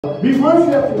We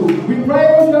worship you. We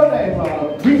praise your name,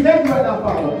 Father. We thank you right now,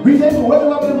 Father. We thank you for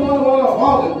waking up in the morning, all our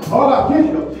organs, all our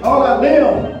tissues, all our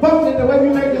limbs, functioning the way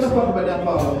you make them function right now,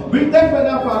 Father. We thank you right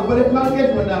now, Father, for this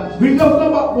congregation right now. We lift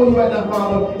them up for you right now,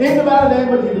 Father. In the mighty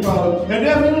name of Jesus, Father. And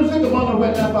there's any sick among us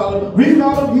right now, Father. We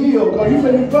call them healed, because you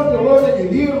say you trust the word that you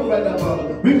heal them right now,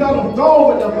 Father. We call them strong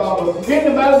right now, Father. In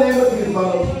the mighty name of Jesus,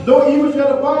 Father. Though evil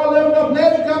shall fall, lift up,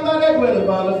 let you come out everywhere,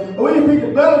 Father. We speak the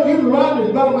blood of Jesus around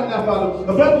this brother right now, Father.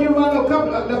 The blood of Jesus around our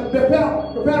company.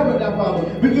 Prepare right now, Father.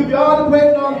 We give you all the praise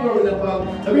and all the glory right now, Father.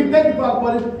 And we thank you, Father,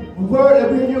 for this word,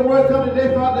 that we hear your word coming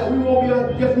today, Father, that we won't be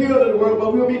just healed of the word,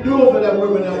 but we'll be doers of that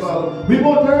word right now, Father. We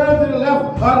won't turn to the left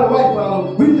or the right,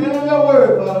 Father. We stand on your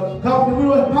word, Father. Because we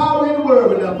will have power in the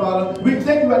word right now, Father. We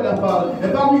thank you right now, Father.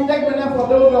 And Father, we thank you right now for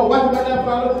those who are watching right now,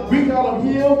 Father. We call them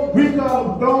healed. We call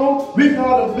them strong. We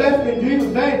call them blessed in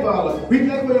Jesus' name, Father. We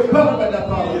thank you for your presence right now,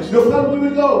 Father. Your presence when we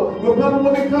go. Your presence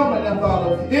when we come right now, Father.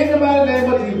 In the mighty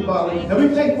name of Jesus, Father. And we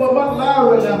thank you for Mother Lyra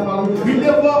right now, Father. We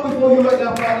lift up before you right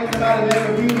now, Father, in the mighty name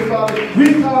of Jesus, Father. We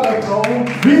call her strong.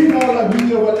 We call her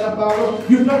healed right now, Father.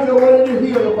 You touch your word and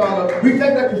you heal, Father. We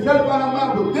thank that you satisfy her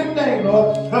mouth with good things,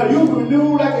 Lord. You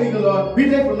renew like an eagle, Lord. We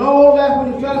thank for long life when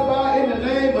you satisfy in the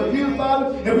name of Jesus, Father.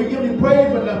 And we give you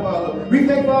praise right now, Father. We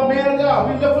thank for our man of God.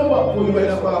 We lift him up for you right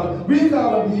now, Father. We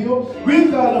call him healed. We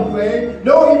call him praise.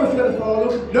 No evil shall fall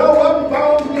him. No weapon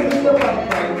falls against him, Father.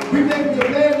 We thank you for your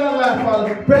plans in our life,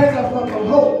 Father. Praying us from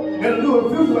hope and a new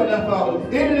future right now, Father.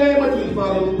 In the name of Jesus,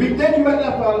 Father. We thank you right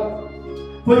now, Father,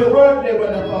 for your word today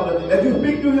right now, Father. As you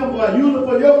speak to him, God, use it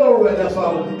for your glory right now,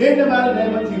 Father. In the mighty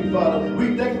name of Jesus, Father. We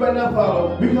thank you right now,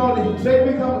 Father. We call it, say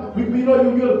we come, we know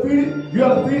you're defeated.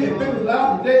 You're defeated and victory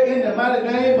life today in the mighty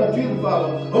name of Jesus, Father.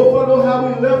 Oh, Father, how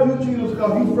we love you, Jesus,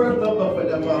 because you first loved us right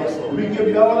now, Father. We give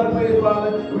you all the praise,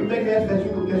 Father. We thank you that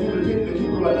you continue to keep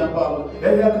us right now, Father.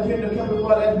 That you have continue to keep us,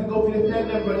 Father, as we go through this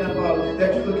pandemic right now, Father. That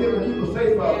you continue to keep us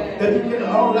safe, Father. That you get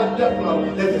all that stuff,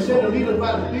 Father. That you send the leaders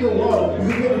by the still water.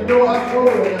 You get to know our soul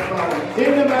right now, Father.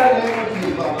 In the mighty name of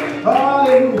Jesus, Father.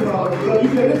 Hallelujah, Father. Because you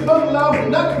said this first love is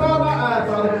not about our eyes,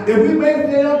 Father. If we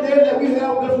meditate up there, that we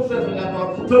have good success in that,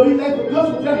 Father. So we thank for good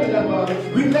success in that, Father.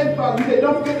 We thank, Father. We say,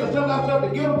 don't forget to send ourselves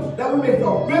to give them, that we may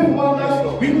start good for one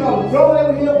another. We call them throw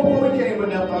them here before we came right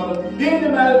now, Father. In the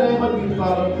mighty name of Jesus,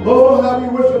 Father. Oh, how we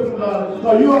worship you, Father. So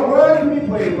you are worthy to be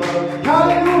praised, Father.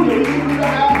 Hallelujah. We give you the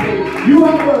high praise. You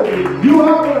are worthy. You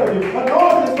are worthy.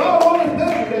 Anointed, Father, on this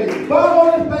day today. Father, on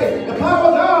this face. The power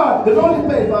of God is on this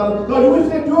face, Father. So you wish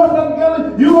that you are together.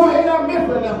 You are in our midst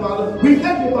right now, Father. We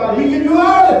thank you, Father. We give you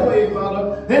all the praise, Father.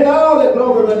 And all the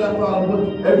glory right now, Father.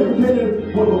 And we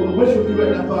continue to worship you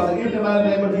right now, Father. In the mighty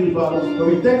name of Jesus, Father. So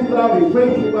we thank you, Father. We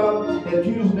praise you, Father. In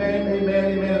Jesus' name, amen,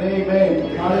 amen, amen.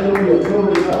 Hallelujah.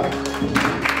 Glory to God.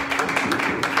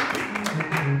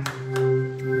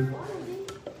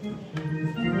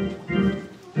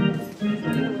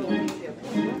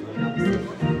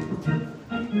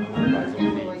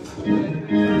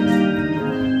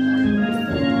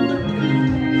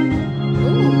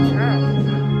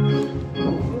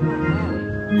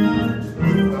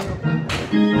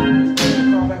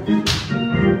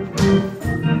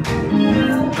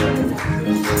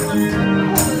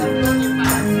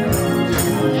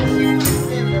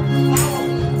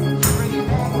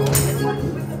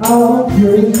 I'll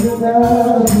praise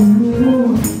without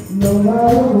you, no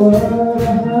matter what I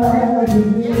have to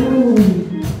do.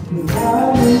 'Cause I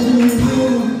need you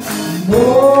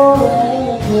more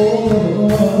and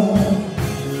more.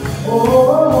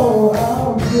 Oh,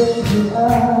 I'll praise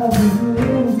without you,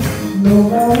 no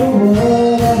matter what I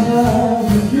have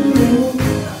to do.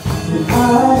 'Cause I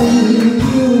need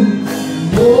you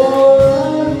more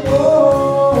and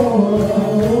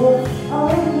more.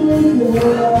 I'll praise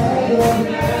without you.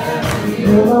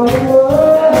 No matter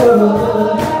what I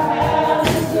have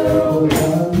to do,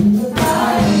 I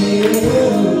need you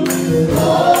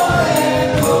more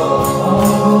and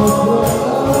more.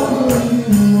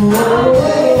 I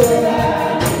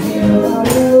without you. No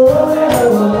matter what I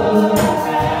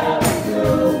have to do,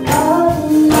 I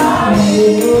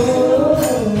need you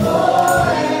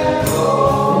more and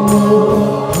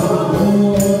more.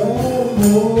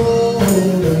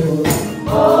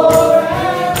 More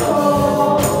and more.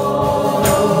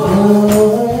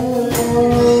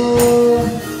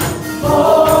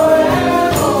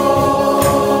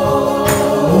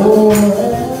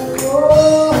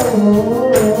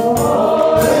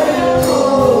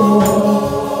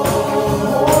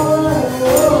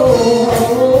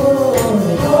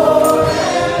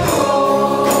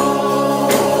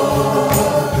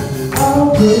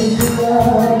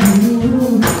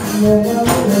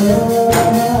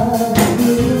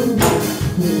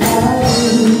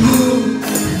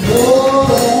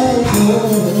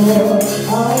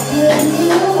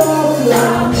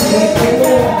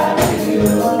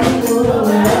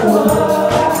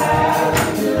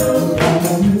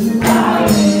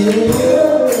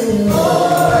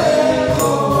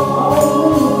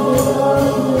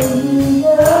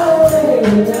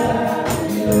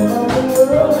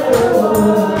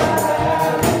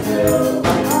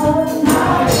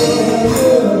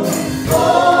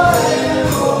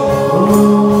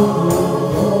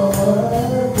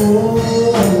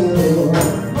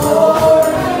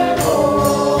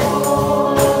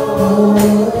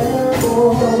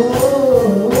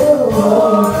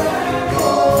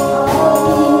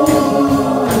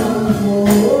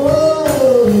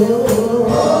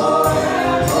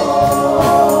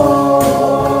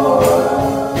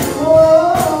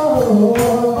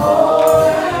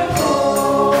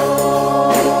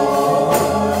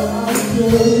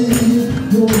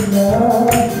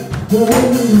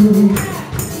 Oh,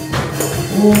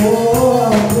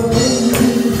 I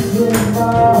praise you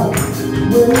my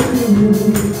way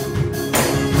through.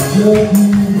 Just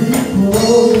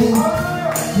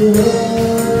you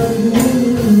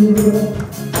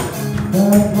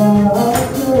that's why I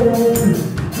praise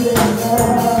you. I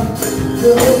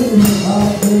praise you. I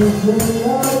praise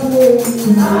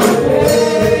you. I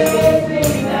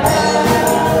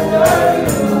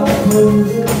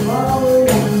praise you.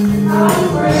 I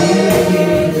praise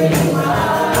you.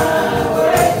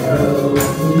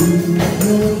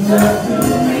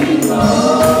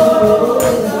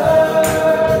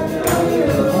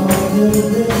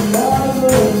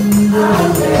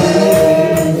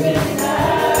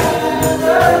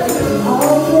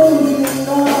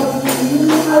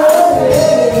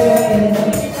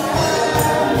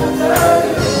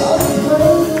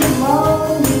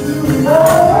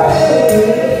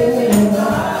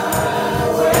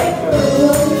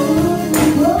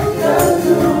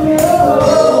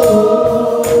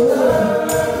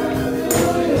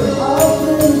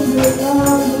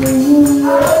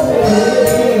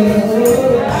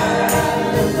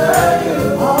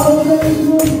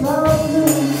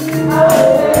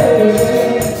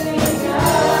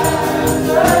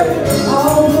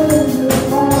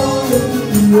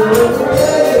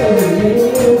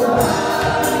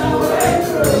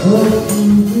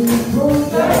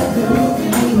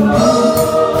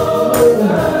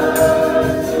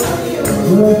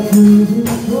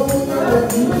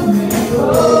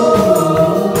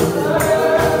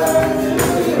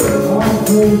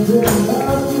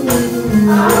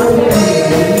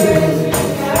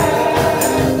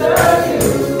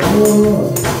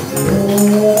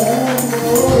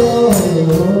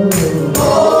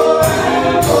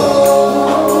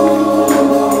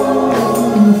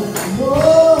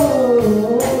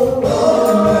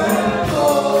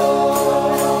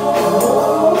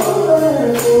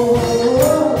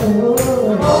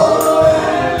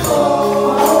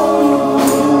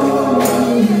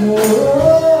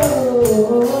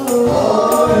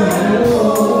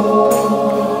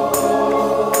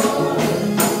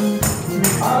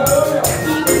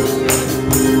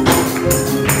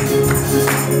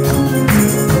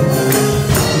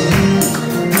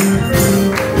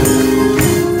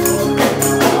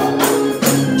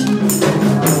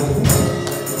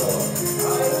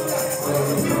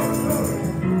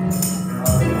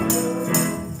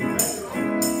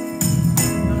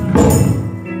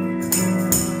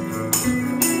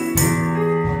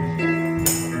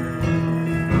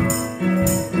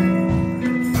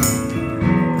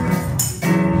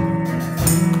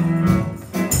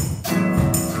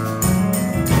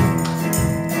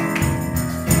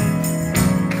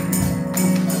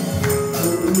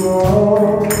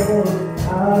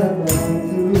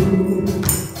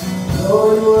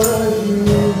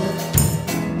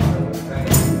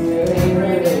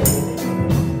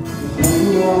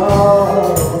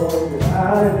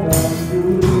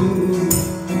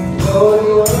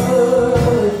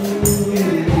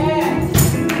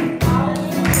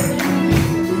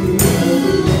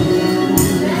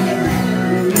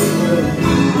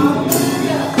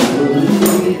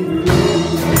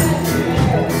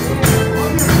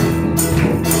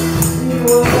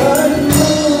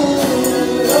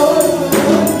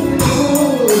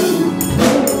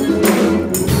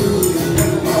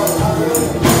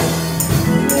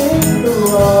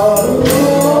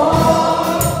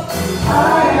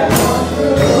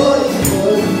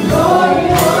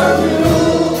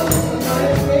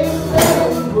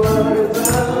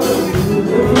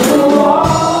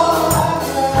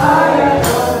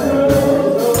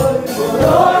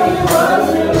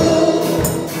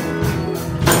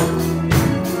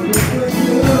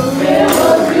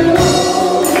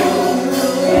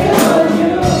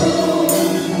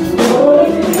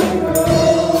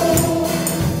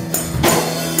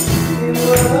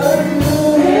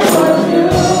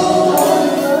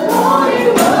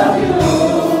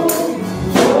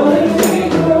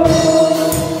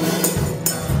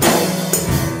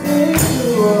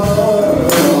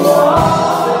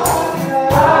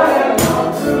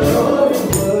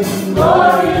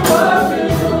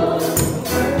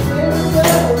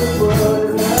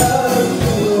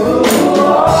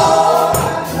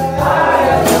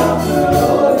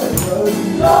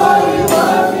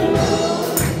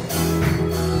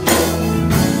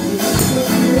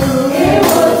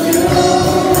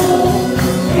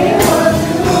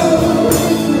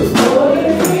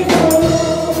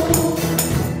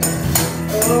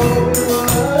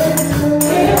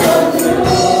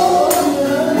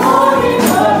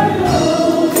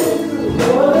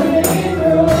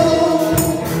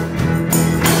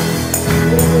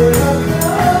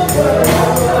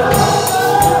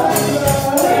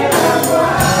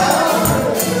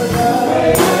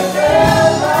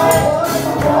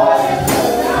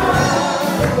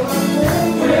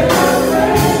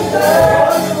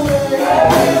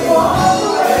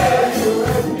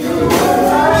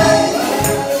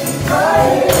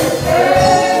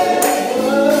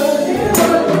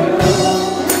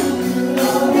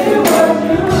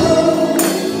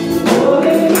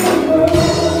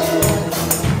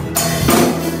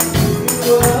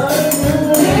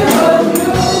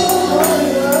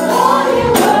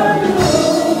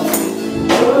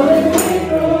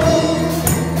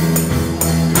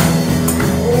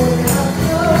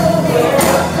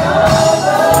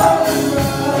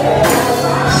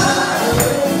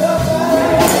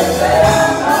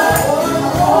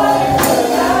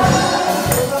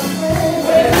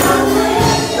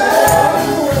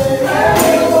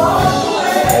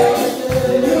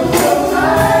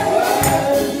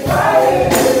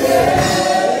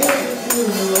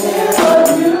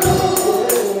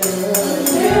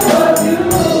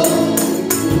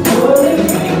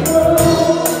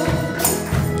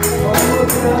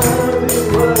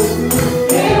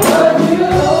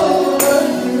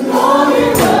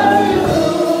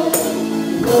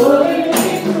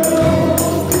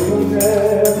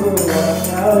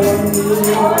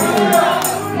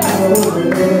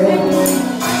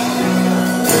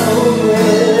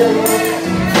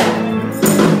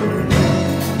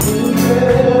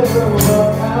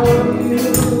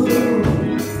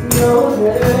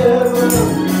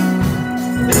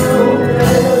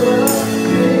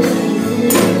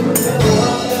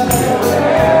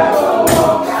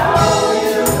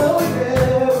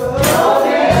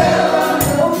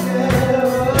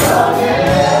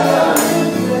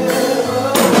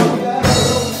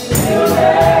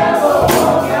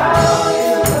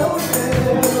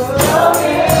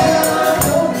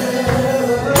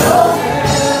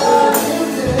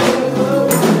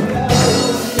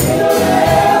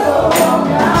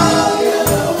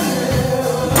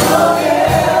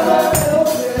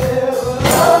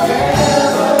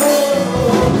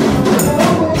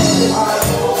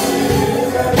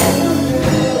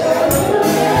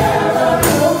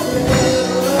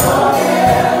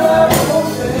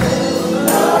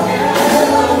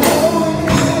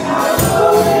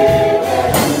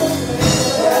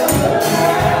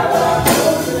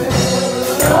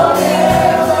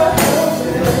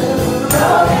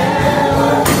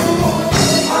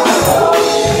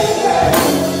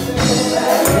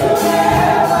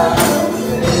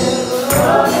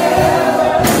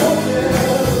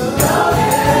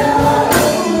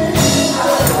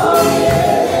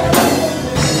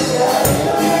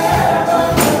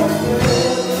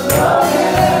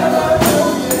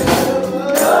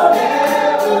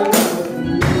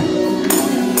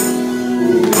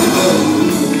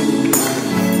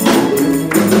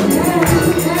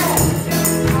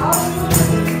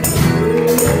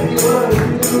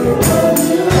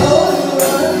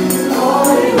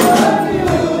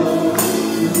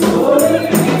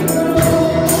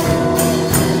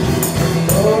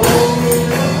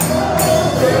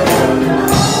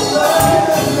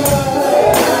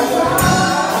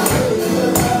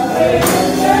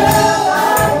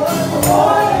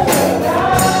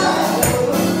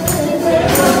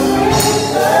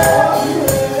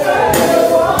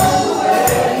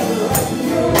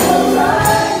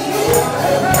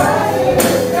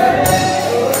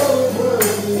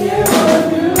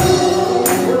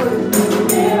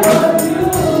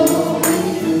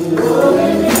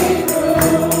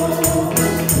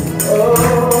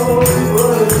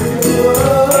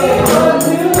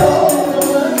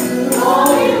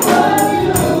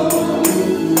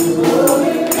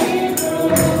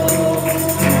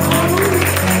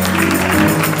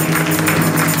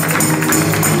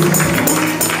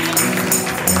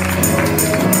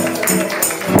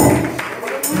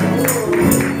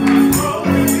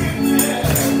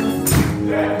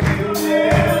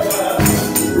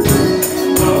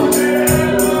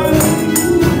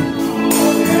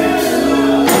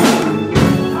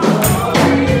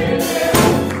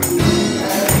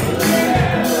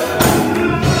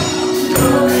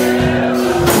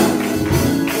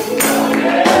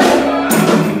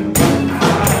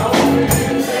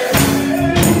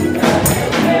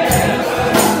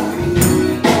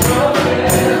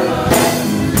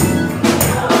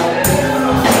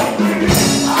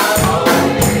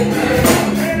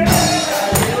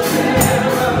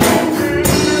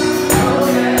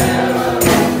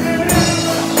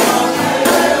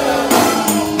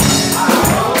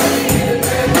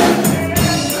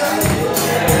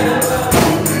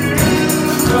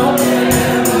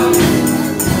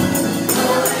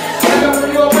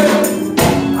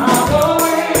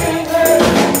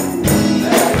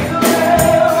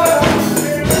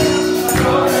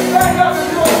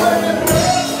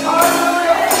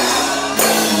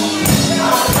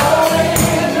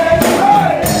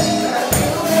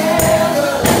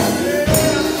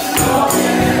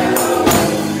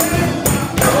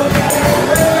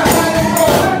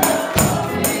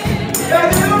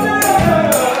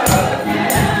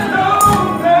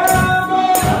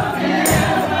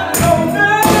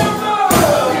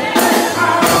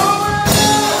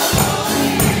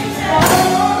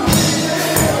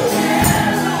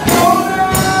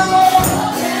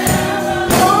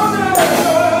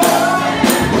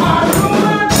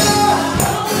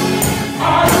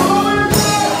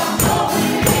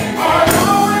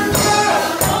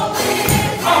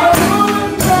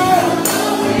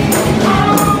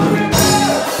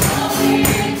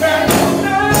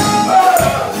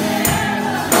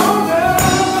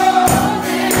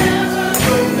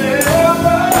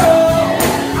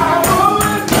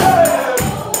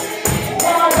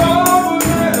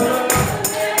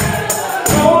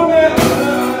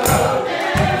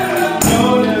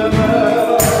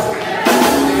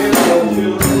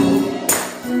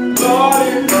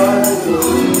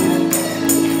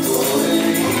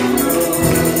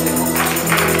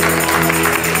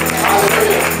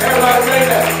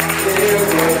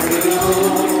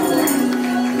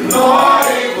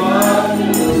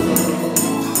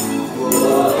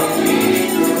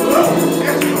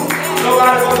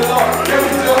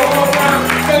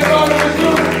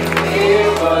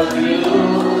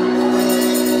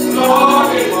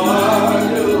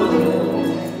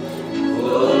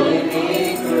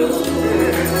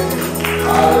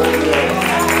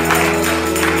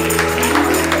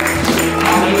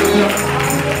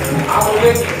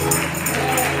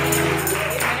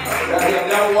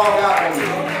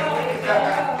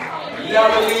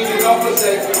 Never leave you nor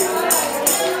forsake you.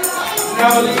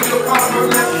 Never leave you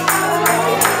comfortless.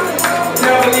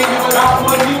 Never leave you without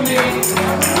what you need.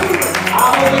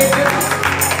 I'm a witness.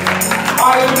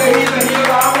 Hallelujah. He's a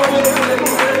healer. I'm a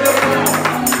witness.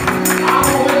 I'm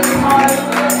a witness.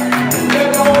 Hallelujah.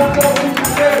 Let the old folks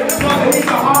say, brother, he's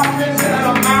a heart fixer and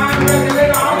a mind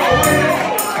regulator. I'm a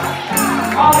witness.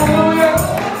 Hallelujah.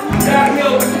 That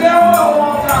he'll never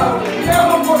walk out of you.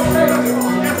 Never forsake you.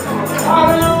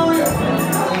 Hallelujah.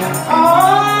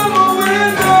 I'm a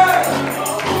witness.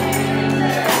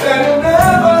 That he'll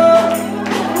never,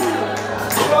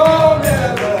 oh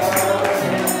never.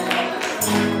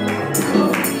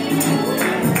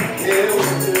 He'll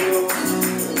still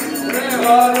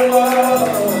God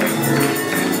was.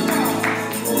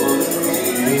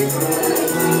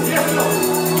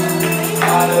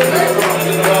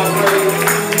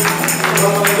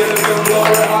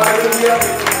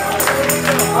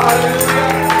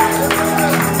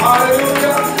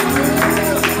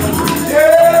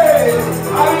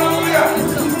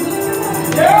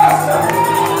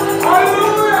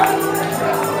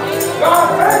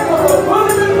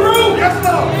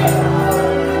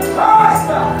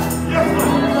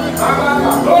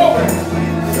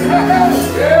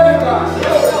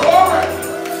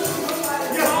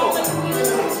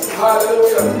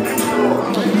 Hallelujah.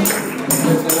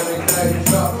 Listen, let me tell you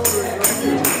something.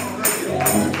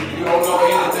 You don't know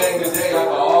anything today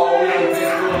after all we've been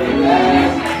through in the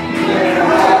past.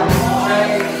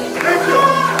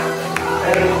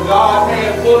 And God's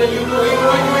hand pulling you through, even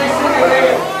when you ain't see it,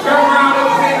 man. Turn around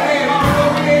and say, man, even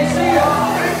when we ain't see it.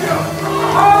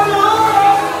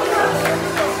 Hallelujah.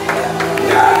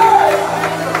 Yeah.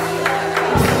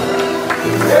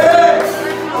 Yeah.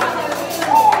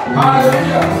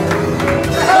 Hallelujah.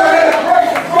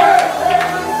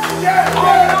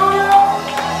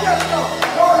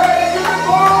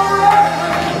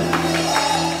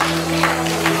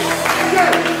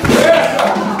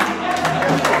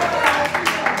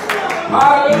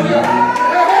 Hallelujah.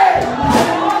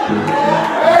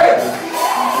 Hey.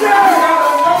 Yeah. You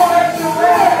gotta know that you're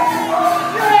ready.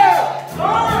 Yeah.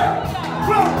 Glory.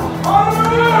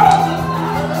 Hallelujah.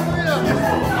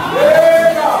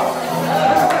 Yeah, God.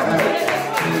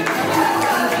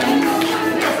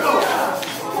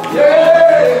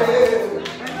 Yeah.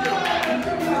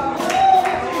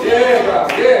 Yeah,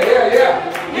 God.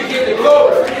 Yeah. We get the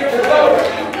glory.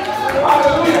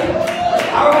 Hallelujah.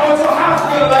 I don't know what your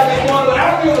house feels like this morning, but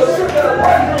I feel the shift of the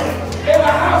breakthrough in the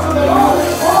house of the Lord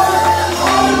this morning.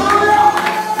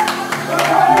 Hallelujah! The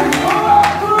praise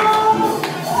coming through.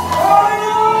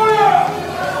 Hallelujah!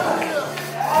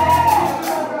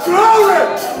 Glory!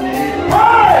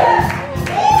 Praise!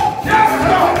 Yes,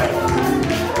 Lord!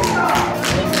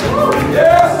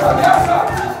 Yes, sir.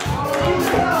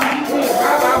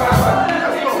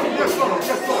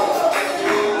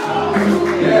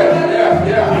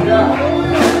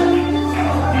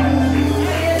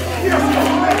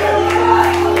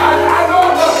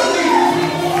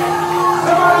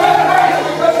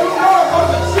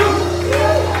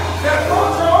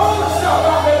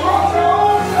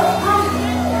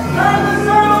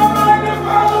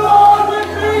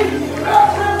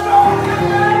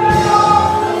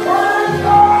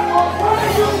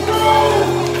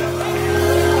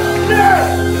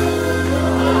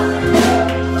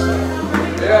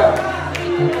 Yeah.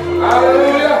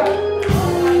 Hallelujah.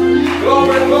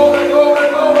 Glory.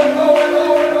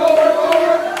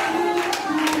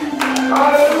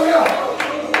 Hallelujah.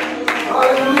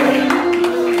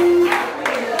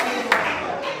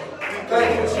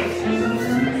 Thank you,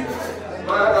 Jesus.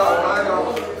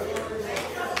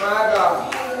 My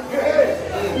God.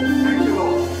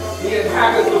 He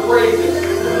inhabits the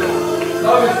praises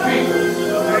of his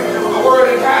people. The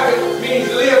word inhabit means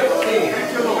live in.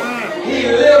 He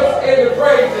lives in the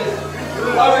praises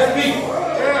of his people.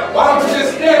 Why don't you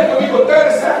just stand for me for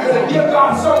 30 seconds and give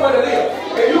God somewhere to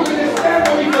live? If you can just stand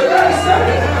for me for 30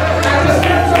 seconds and just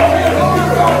stand for me and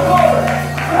give God glory.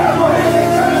 Stand for him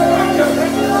and tell him thank you.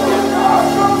 Give God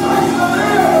some place to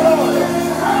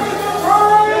live. Have him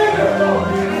praise.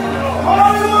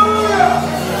 Hallelujah.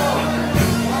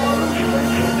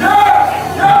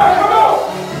 Yeah, come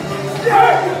on.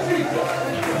 Thank you, Jesus.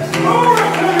 Glory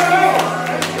to your name.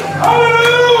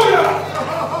 Hallelujah.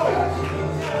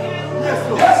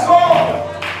 Yes,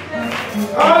 Lord.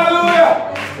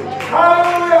 Hallelujah.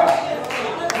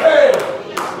 Hey,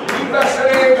 we bless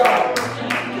your name, God.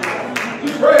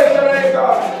 We praise your name,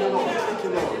 God.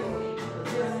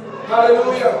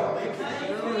 Hallelujah.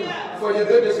 For your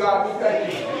goodness, God, we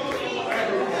thank you.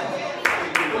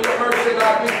 For your mercy,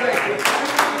 God, we thank you.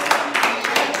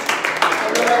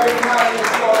 For your loving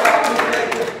kindness, Lord, God, we thank you.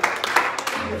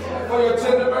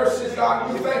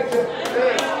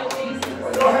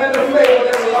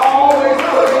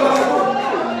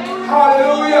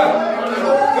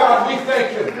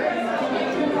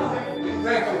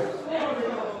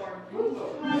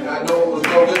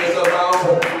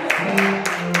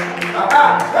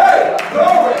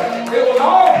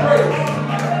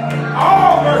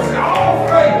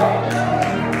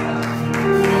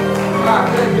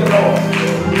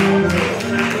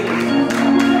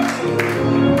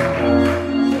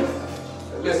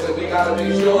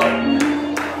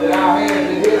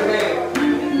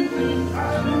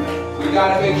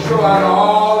 know, out of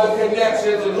all the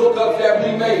connections and hookups that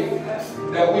we make,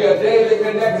 that we are daily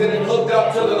connected and hooked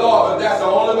up to the Lord, but that's the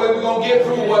only way we're going to get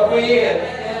through what we're in.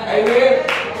 Amen?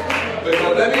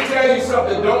 Because let me tell you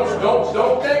something,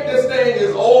 don't think this thing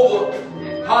is over.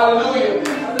 Hallelujah.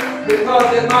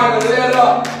 Because it might have led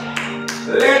up.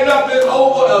 Led nothing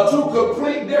over two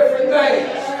complete different things.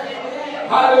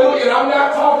 Hallelujah. And I'm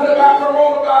not talking about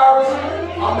coronavirus.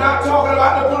 I'm not talking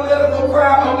about the political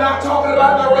crap. I'm not talking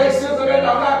about the racism. And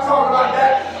I'm not talking about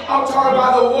that. I'm talking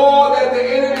about the war that the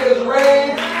enemy has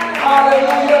raised.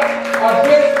 Hallelujah.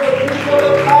 Against the people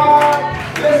of God.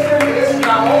 Listen, it's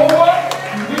not over.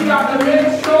 We got to make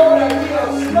sure that we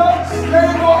are stuck,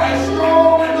 stable, and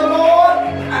strong in the Lord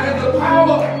and in the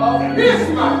power of His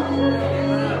might.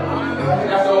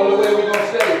 That's the only way we're going to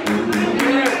stay.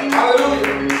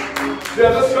 Hallelujah.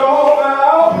 There's a storm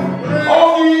out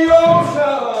on the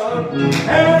ocean,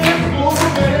 and it's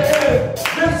moving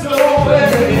this way.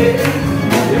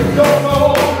 It's going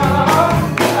on,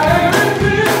 and it's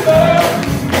moving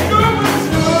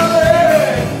surely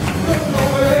this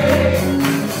way.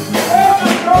 There's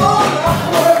a storm out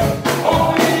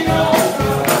on the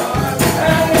ocean,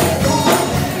 and it's moving.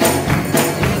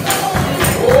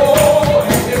 Oh,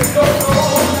 it's going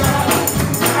on,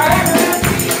 and it's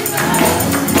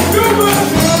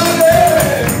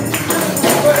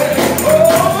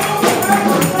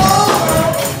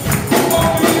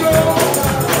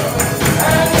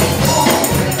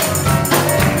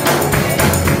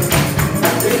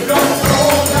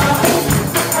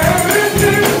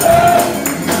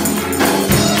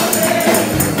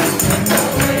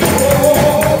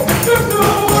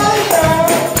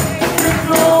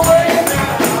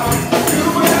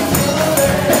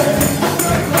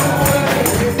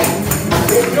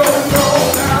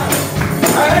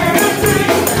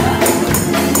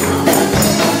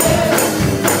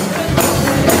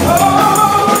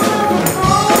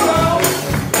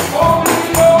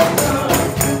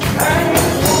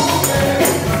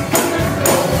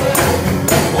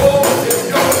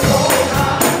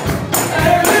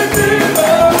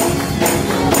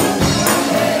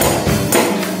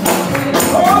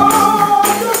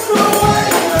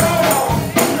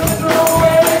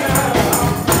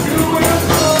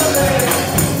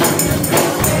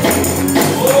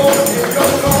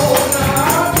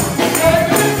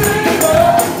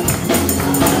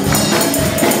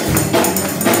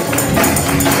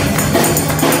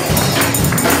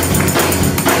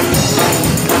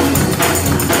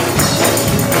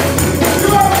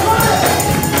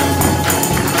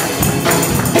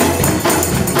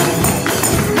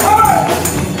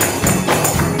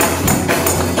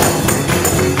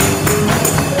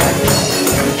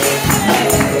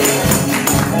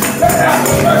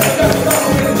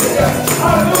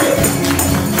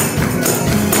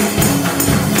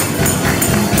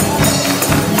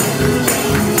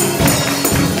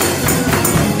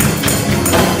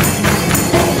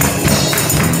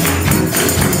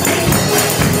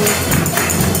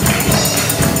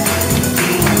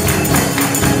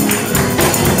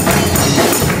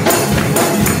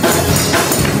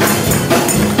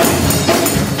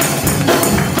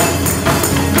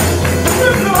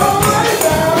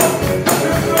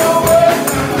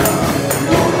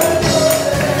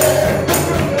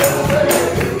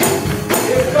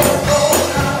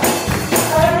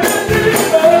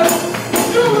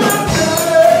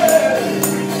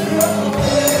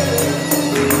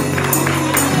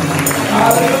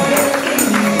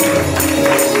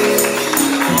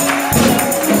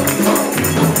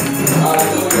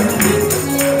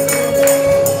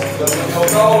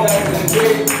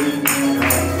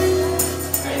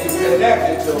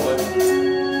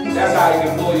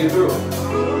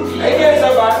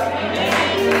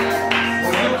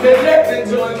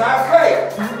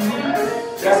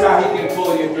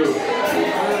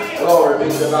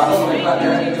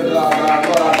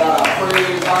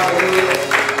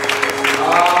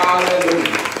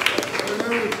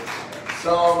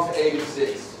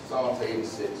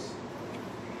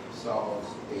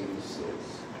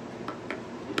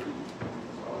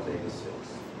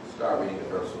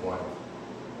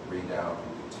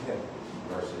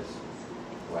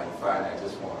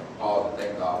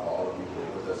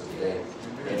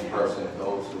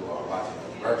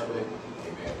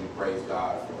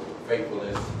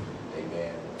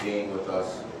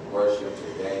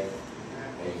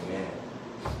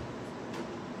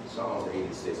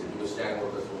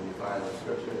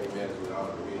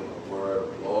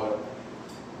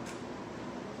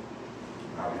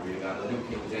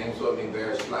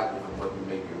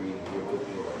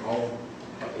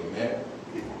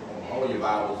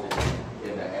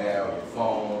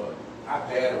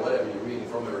iPad or whatever you're reading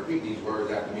from and repeat these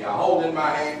words after me. I hold in my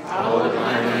hand, I hold in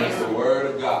my hands the word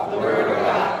of God. the word of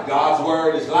God. God's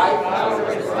word is life. God's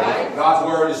word is life. God's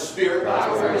word is spirit.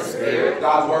 God's word is spirit.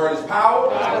 God's word is power.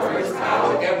 God's word is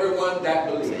power. To everyone that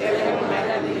believes. To everyone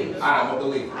that believes. I am a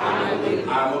believer. I am a believer.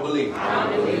 I am a believer. I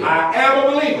am a believer. I am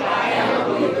a believer. I am a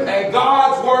believer. And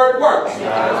God's word works.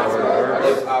 God's word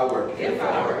works. If I work. If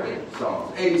I work it.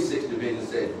 Psalms 86 division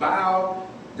says, bow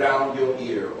down your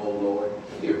ear, O Lord,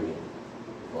 hear me,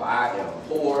 for I am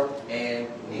poor and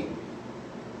needy.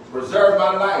 Preserve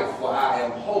my life, for I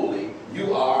am holy.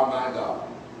 You are my God.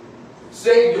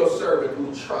 Save your servant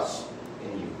who trusts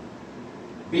in you.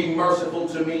 Be merciful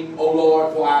to me, O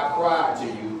Lord, for I cry to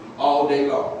you all day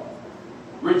long.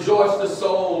 Rejoice the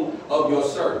soul of your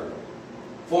servant.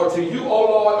 For to you, O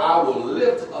Lord, I will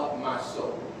lift up my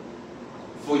soul.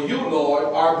 For you, Lord,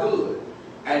 are good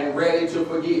and ready to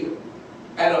forgive,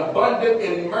 and abundant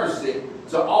in mercy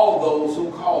to all those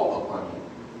who call upon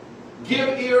you.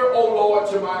 Give ear, O Lord,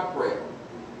 to my prayer,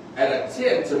 and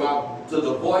attend to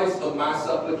the voice of my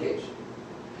supplication.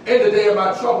 In the day of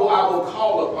my trouble I will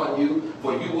call upon you,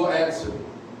 for you will answer me.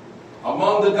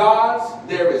 Among the gods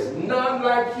there is none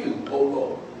like you, O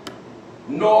Lord,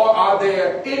 nor are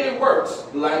there any works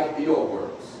like your works.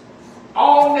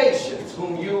 All nations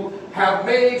whom you have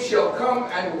made shall come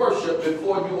and worship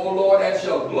before you, O Lord, and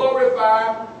shall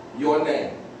glorify your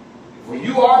name. For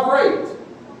you are great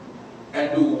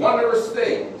and do wondrous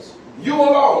things. You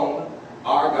alone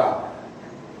are God.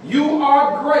 You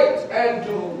are great and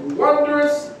do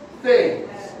wondrous things.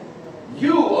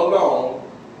 You alone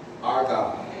are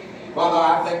God. Father,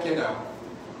 I thank you now,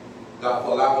 God,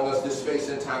 for allowing us this space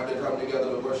and time to come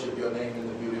together to worship your name in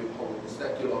the beauty of holiness.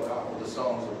 Thank you, Lord God, for the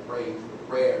songs of praise, the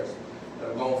prayers that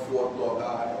have gone forth, Lord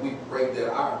God. And we pray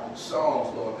that our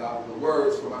songs, Lord God, the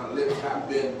words from our lips have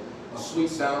been a sweet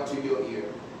sound to your ear.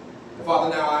 And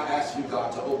Father, now I ask you,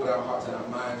 God, to open our hearts and our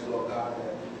minds, Lord God,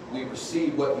 that we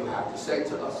receive what you have to say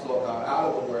to us, Lord God,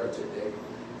 out of the word today.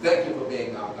 Thank you for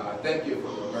being our God. Thank you for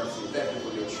your mercy. Thank you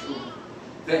for your truth.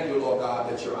 Thank you, Lord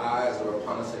God, that your eyes are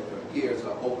upon us and your ears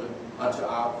are open unto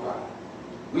our cry.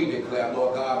 We declare,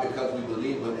 Lord God, because we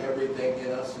believe with everything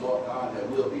in us, Lord God, that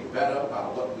we'll be better by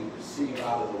what we receive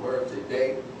out of the word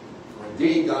today. For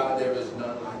indeed, God, there is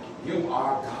none like you. You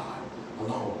are God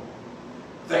alone.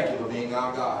 Thank you for being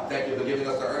our God. Thank you for giving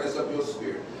us the earnest of your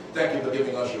spirit. Thank you for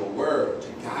giving us your word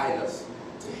to guide us,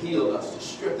 to heal us, to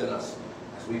strengthen us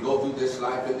as we go through this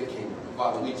life in the kingdom. And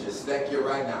Father, we just thank you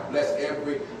right now. Bless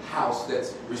every house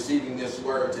that's receiving this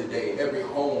word today, every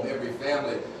home, every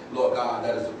family, Lord God,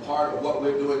 that is a part of what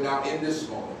we're doing now in this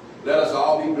moment. Let us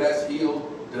all be blessed, healed,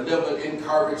 delivered,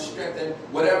 encouraged, strengthened.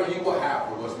 Whatever you will have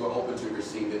for us, we're open to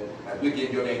receive it. As we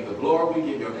give your name the glory, we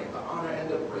give your name the honor and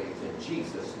the praise. In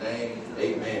Jesus' name,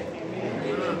 amen. Amen.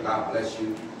 Amen. God bless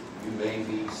you. You may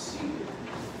be seated.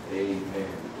 Amen.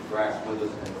 The grass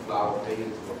withers and the flower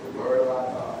fades, but the word of our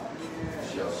God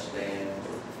shall stand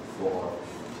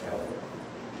forever.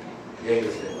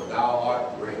 David said, "For thou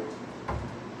art great,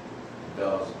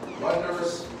 does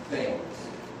wondrous things.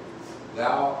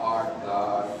 Thou art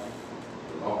God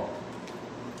alone."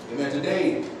 Amen.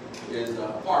 Today is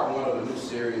part one of a new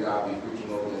series I'll be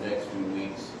preaching over the next few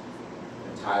weeks,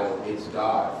 entitled, "It's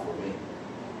God for Me."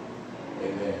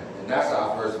 Amen. And that's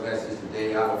our first message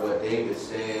today out of what David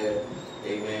said.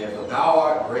 Amen. "For thou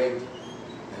art great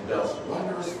and dost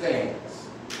wondrous things.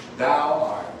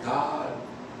 Thou art God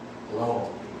alone."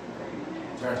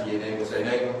 Turn to your neighbor and say,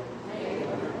 "Neighbor,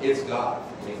 it's God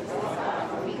for me."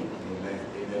 Amen.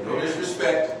 Amen. No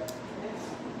disrespect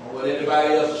on what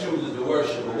anybody else chooses to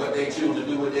worship or what they choose to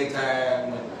do with their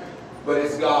time, but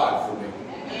it's God for me.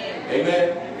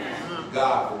 Amen.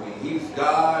 God for me. He's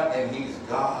God and He's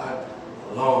God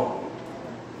alone.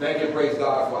 Thank you, praise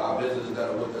God, for our visitors that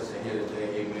are with us in here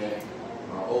today. Amen.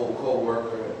 My old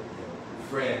co-worker and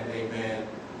friend, amen,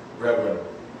 Reverend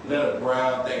Leonard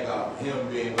Brown. Thank God for him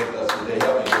being with us today.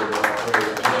 Help me give it all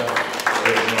praise to him.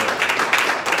 Amen.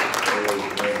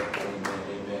 Amen. Amen.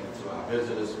 Amen. To our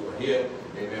visitors who are here,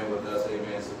 amen, with us,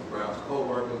 amen, Sister Brown's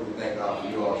co-worker, we thank God for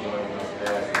you all joining us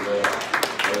as well.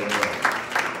 Amen.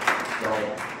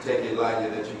 Don't take it lightly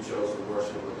that you chose to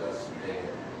worship with us today.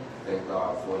 Thank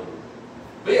God for you.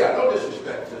 But yeah, no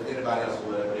disrespect to anybody else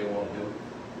or whatever they want to do.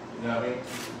 You know what I mean?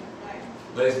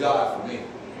 But it's God for me.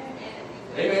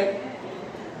 Amen.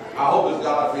 I hope it's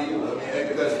God for you.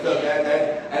 Because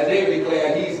as David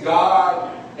declared, He's God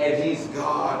and He's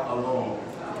God alone.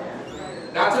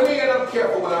 Now to me, and I'm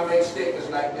careful when I make statements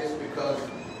like this because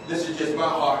this is just my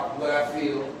heart, what I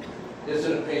feel. It's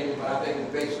an opinion, but I think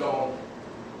it's based on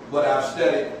what I've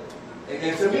studied.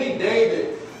 And to me,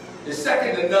 David is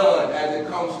second to none as it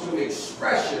comes to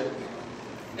expression,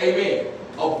 amen,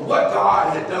 of what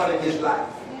God had done in his life.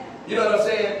 You know what I'm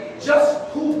saying? Just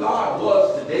who God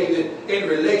was to David in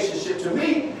relationship to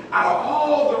me, out of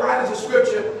all the writers of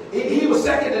Scripture, he was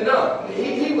second to none.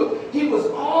 He was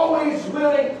always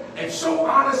willing and so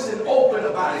honest and open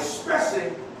about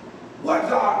expressing what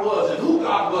God was and who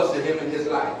God was to him in his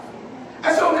life.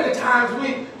 And so many times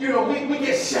we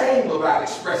get shame about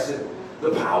expressing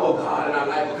the power of God in our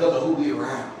life because of who we're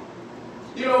around.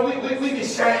 You know, we get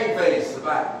shamefaced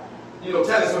about,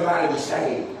 telling somebody we're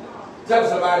saved. Telling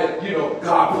somebody,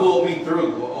 God pulled me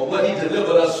through or what he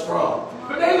delivered us from.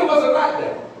 But David wasn't like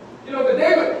that.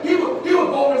 David, he was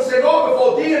bold and said, Lord,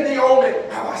 before thee and thee only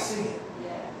have I sinned.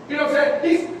 You know what I'm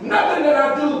saying? Nothing that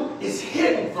I do is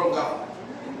hidden from God.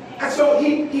 And so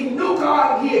he knew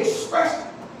God and he expressed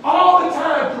all the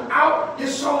time throughout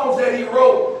his songs that he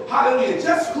wrote, hallelujah,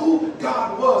 just who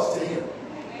God was to him.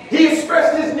 He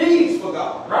expressed his needs for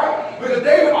God, right? Because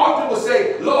David often would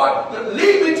say, Lord,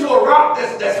 lead me to a rock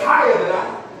that's higher than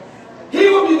I. He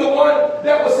would be the one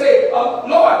that would say,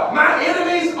 Lord, my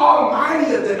enemies are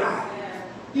mightier than I.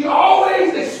 He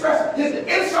always expressed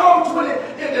in Psalm 20,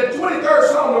 in the 23rd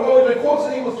Psalm, the one we've been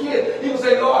quoting since he was a kid, he would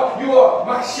say, Lord, you are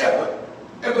my shepherd.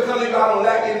 And because of you, I don't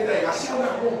lack anything. I shall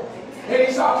not want. And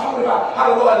he started talking about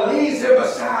how the Lord leads him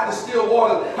beside the still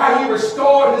waters, how he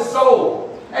restored his soul.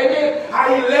 Amen.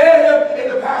 How he led him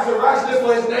in the path of righteousness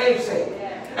for his name's sake.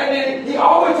 And then he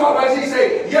always talked about this. He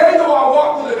said, yea, though I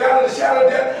walk through the valley of the shadow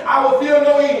of death, I will fear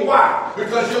no evil. Why?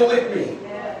 Because you're with me.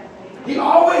 He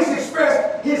always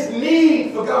expressed his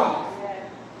need for God.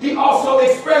 He also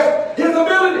expressed his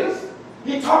abilities.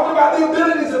 He talked about the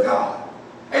abilities of God.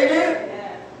 Amen.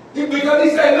 Because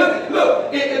he said,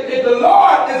 look, if the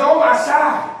Lord is on my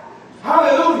side,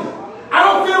 hallelujah, I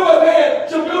don't fear what man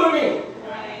shall do to me.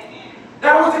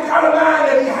 That was the kind of mind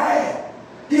that he had.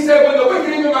 He said, when the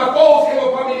wicked, even my foes, came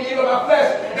upon me to eat of my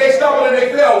flesh, they stumbled and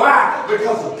they fell. Why?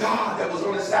 Because of God that was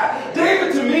on his side.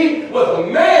 David, to me, was a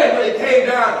man when it came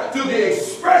down to the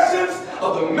expressions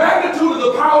of the magnitude of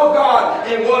the power of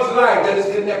God in one's life that is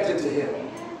connected to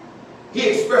him. He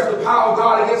expressed the power of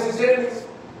God against his enemies.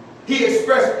 He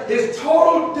expressed his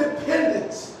total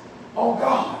dependence on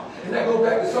God. And that goes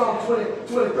back to Psalm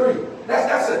 23.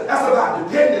 That's about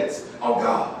dependence on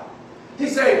God. He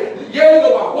said, yea,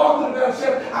 though I walk through the valley of the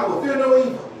shadow, I will fear no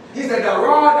evil. He said, thy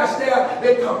rod, thy staff,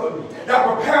 they comfort me.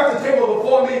 Thou preparest the table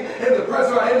before me in the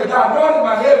presence of my enemy. Thou anointest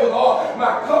my head with oil,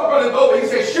 my cup runneth over. He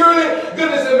said, surely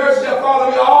goodness and mercy shall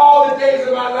follow me all the days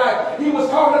of my life. He was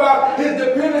talking about his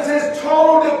dependence, his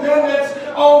total dependence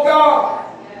on God.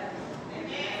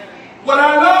 What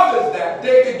I love is that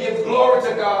David gives glory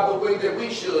to God the way that we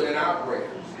should in our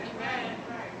prayers.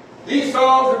 These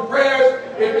songs and prayers,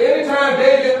 if any time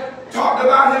David talked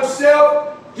about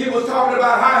himself, he was talking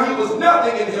about how he was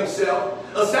nothing in himself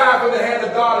aside from the hand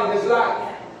of God in his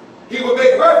life. He would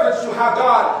make reference to how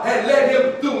God had led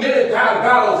him through many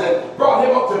battles and brought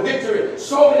him up to victory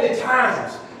so many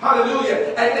times.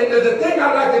 Hallelujah. And the thing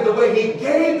I like is the way he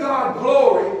gave God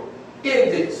glory in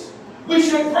this. We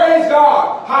should praise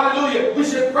God. Hallelujah. We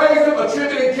should praise him,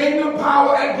 attributing kingdom,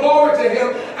 power, and glory to him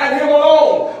and him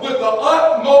alone with the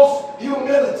utmost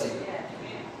humility.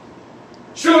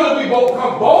 Surely we both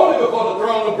come boldly before the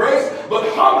throne of grace, but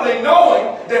humbly knowing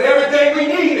that everything we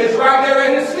need is right there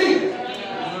at his feet.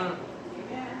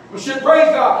 We should praise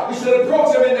God. We should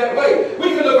approach him in that way.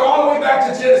 We can look all the way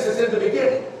back to Genesis in the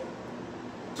beginning.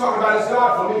 Talk about his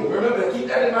God for me. Remember, keep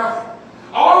that in mind.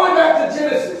 All the way back to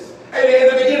Genesis. And in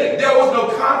the beginning, there was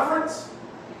no conference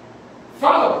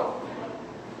following.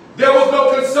 There was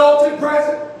no consultant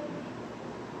present.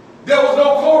 There was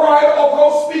no co-writer or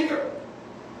co-speaker.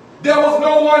 There was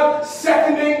no one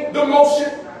seconding the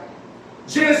motion.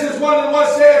 Genesis 1:1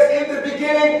 says, in the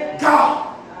beginning,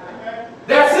 God.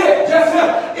 That's it, just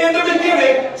him. In the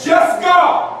beginning, just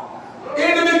God.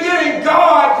 In the beginning,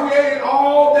 God created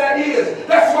all that is.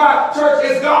 That's why church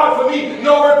is God for me.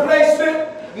 No replacement.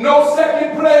 No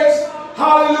second place,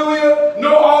 hallelujah,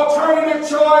 no alternative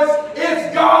choice.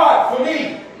 It's God for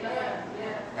me.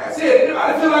 That's it.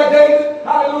 Anybody feel like David?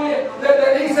 Hallelujah.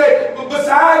 That he said,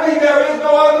 beside thee there is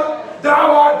no other.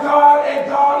 Thou art God and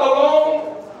God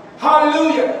alone.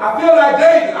 Hallelujah. I feel like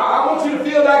David. I want you to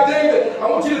feel like David. I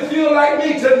want you to feel like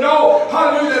me, to know,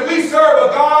 hallelujah, that we serve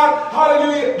a God,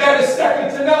 hallelujah, that is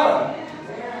second to none.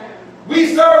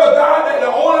 We serve a God that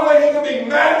the only way he can be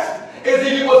matched is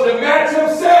if he was to match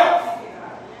himself.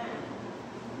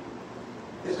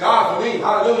 It's God for me.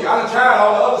 Hallelujah. I done tried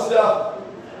all the other stuff.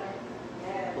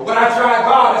 But when I tried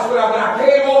God, that's when I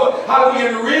came over,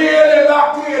 hallelujah, and really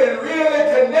locked in and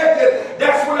really connected,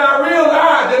 that's when I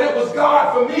realized that it was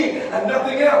God for me.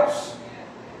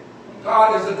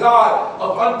 God is a God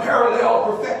of unparalleled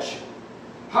perfection.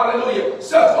 Hallelujah.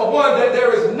 Such a one that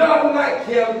there is none like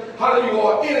him. Hallelujah.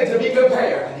 Or any to be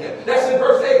compared to him. That's in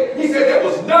verse 8. He said there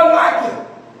was none like him.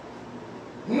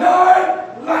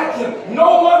 None like him.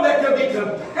 No one that can be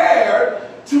compared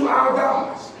to our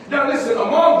gods. Now listen,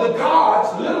 among the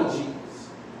gods, little g's.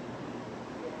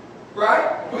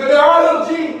 Right? Because there are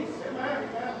little g's.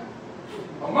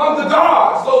 Among the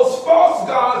gods, those false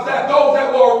gods, that those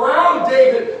that were around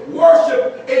David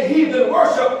worship and heathen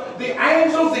worship, the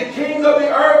angels, the kings of the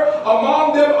earth,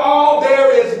 among them all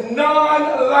there is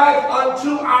none like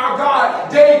unto our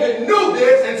God. David knew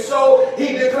this, and so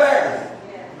he declared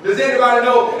it. Does anybody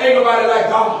know ain't nobody like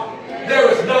God? There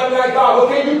is none like God. Well,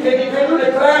 can you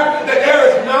declare that there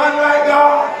is none like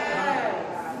God?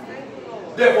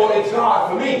 Therefore, it's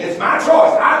God for me. It's my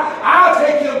choice. I'll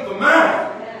take him for mine.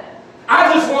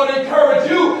 I just want to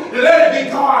encourage you to let it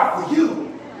be God for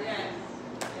you.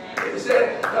 He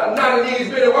said, not in these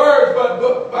many words,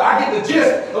 but I get the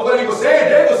gist of what he was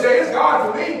saying. They will say, it's God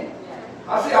for me.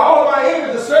 I see all of my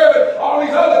enemies are serving all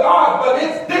these other gods, but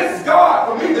this is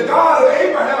God for me, the God of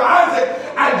Abraham, Isaac,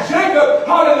 and Jacob,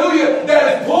 hallelujah, that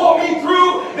has pulled me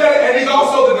through, and he's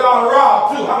also the God of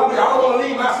Rob, too. Hallelujah. I don't want to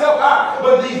leave myself out,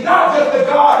 but he's not just the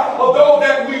God of those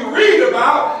that we read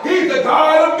about, he's the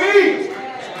God of me.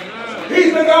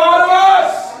 He's the God of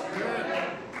us.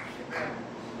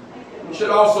 We should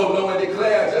also know and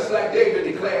declare, just like David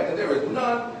declared, that there is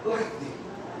none like thee.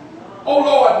 O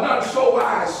Lord, none so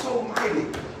wise, so mighty,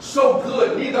 so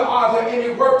good, neither are there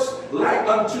any works like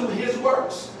unto his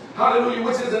works. Hallelujah,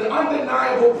 which is an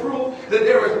undeniable proof that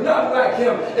there is none like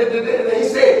him. He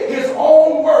said his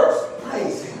own works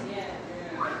praise him.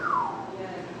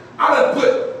 I done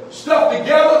put stuff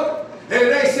together and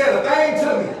it ain't said a thing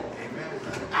to me.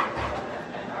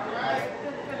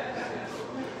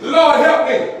 Lord help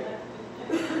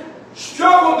me.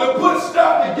 Struggled to put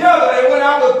stuff together, and when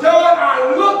I was done,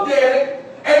 I looked at it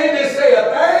and it didn't say a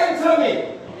thing to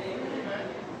me.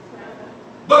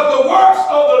 But the works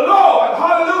of the Lord,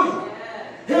 hallelujah,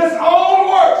 his own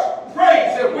works,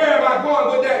 praise him. Where am I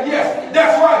going with that? Yes,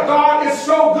 that's right. God is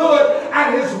so good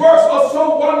and his works are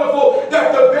so wonderful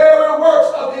that the very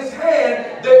works of his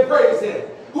hand, they praise him.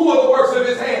 Who are the works of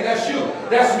his hand? That's you.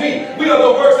 That's me. We are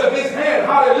the works of his hand.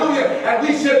 Hallelujah. And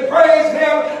we should praise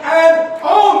him and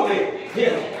only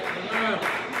him.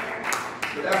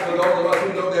 But that's for those of us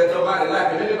who know there's nobody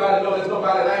like him. Anybody know there's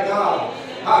nobody like God?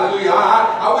 Hallelujah.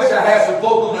 I wish I had some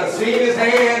folk who done seen his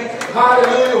hand.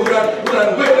 Hallelujah. Who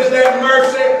done witnessed that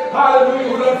mercy. Hallelujah.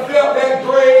 Who done felt that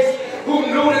grace. Who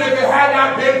knew that if it had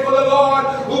not been for the Lord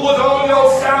who was on your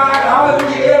side,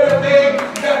 hallelujah, everything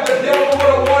that the devil would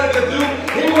have wanted to do,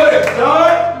 he would have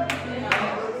done.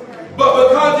 But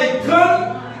because he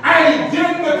couldn't, and he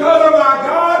didn't because of my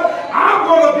God, I'm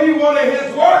going to be one of his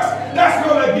works that's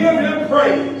going to give him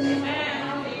praise.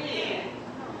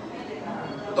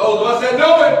 Those of us that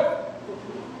know him,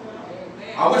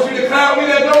 I wish you declare me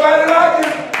that nobody like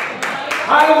him.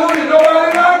 Hallelujah,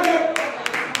 nobody like him.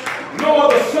 No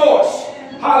other source.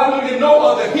 Hallelujah, no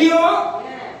other healer.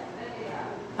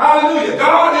 Hallelujah,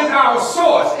 God is our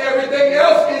source. Everything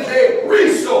else is a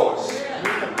resource.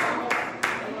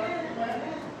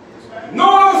 No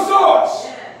other source.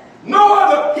 No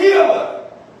other healer.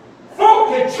 Folk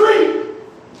can treat.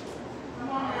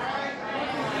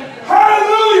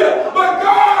 Hallelujah, but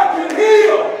God can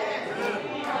heal.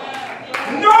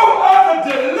 No other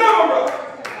deliverer.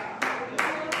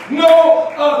 No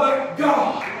other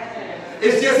God.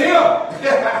 It's just him.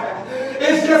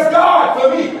 It's just God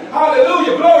for me.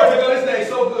 Hallelujah. Glory to God. This thing is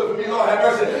so good for me. Lord have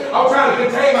mercy. I'm trying to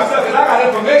contain myself because I got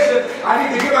information I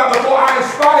need to give out before I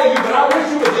inspire you. But I wish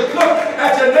you would just look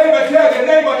at your neighbor and tell your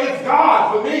neighbor it's God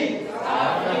for me.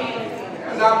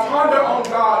 As I ponder on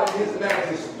God and his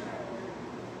majesty,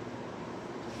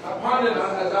 I pondered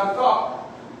as I thought.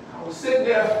 I was sitting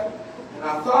there and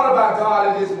I thought about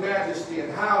God and his majesty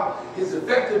and how his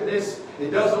effectiveness, it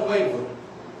doesn't waver.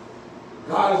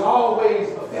 God is always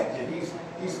effective.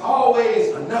 He's always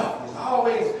enough. He's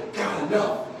always got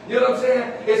enough. You know what I'm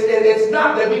saying? It's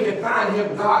not that we can find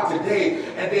him God today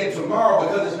and then tomorrow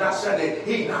because it's not Sunday,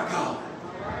 he's not God.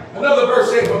 Another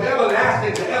verse says, from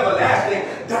everlasting to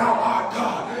everlasting, thou art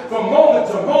God. From moment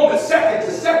to moment, second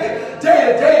to second,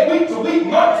 day to day, week to week,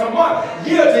 month to month,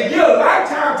 year to year,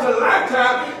 lifetime to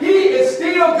lifetime, he is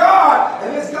still God,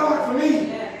 and it's God for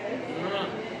me.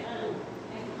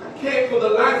 Can't for the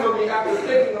life of me, after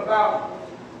thinking about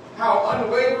how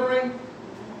unwavering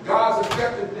God's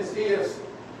effectiveness is,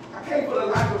 I can't for the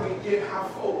life of me get how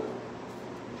folk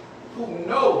who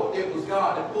know it was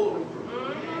God that pulled me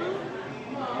through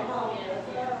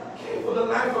can't for the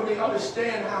life of me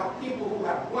understand how people who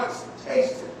have once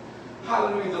tasted,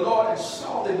 hallelujah, the Lord and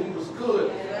saw that he was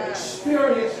good,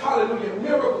 experienced, hallelujah,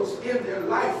 miracles in their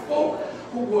life. Folk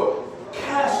who were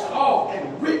cast off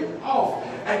and written off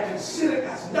and considered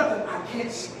as nothing. I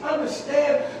can't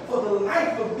understand for the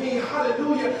life of me,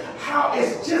 hallelujah, how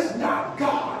it's just not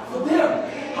God for them.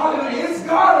 Hallelujah. It's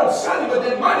God on Sunday, but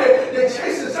then Monday they're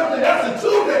chasing something else, and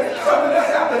Tuesday something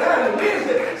else after that, and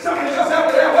Wednesday something else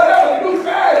after that. Whatever the new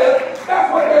fad is,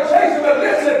 that's what they're chasing. But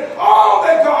listen, all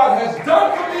that God has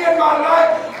done for me in my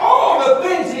life, all the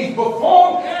things he's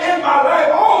performed in my life,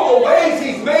 all the ways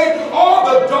he's made, all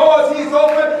the doors he's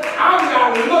opened, I'm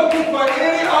not looking for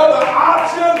any other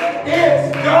option.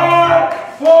 It's God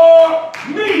for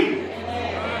me.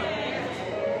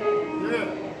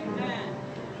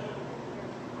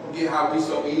 Get how we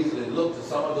so easily look to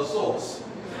some other source.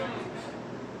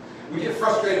 We get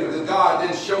frustrated because God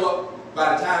didn't show up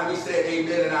by the time we said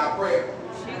amen in our prayer.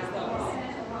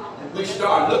 And we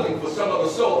start looking for some other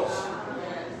source.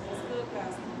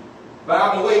 But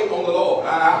I'm going to wait on the Lord.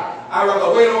 I'd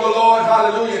rather wait on the Lord,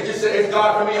 hallelujah, and just say it's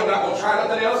God for me. I'm not going to try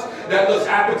nothing else. That looks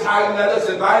appetizing, that looks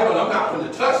inviting, but I'm not going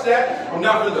to touch that. I'm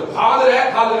not going to bother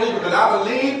that, hallelujah, because I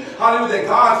believe, hallelujah,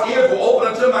 that God's ears will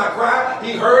open unto my cry.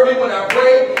 He heard me when I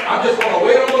prayed. I'm just going to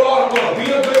wait on the Lord. I'm going to be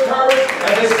of good courage.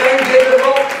 And this same David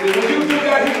wrote, that when you do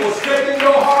that, he will strengthen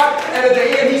your heart. And at the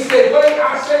end, he said, wait,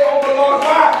 I say on the Lord,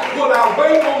 why will I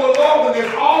wait on the Lord when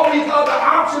there's all these other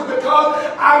options? Because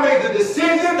I made the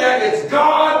decision that it's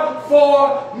God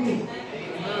for me.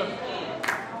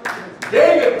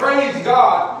 David praised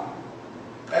God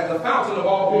as the fountain of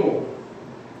all being,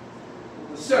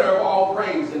 the center of all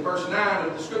praise. In verse 9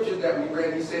 of the scriptures that we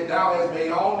read, he said, thou hast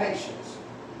made all nations,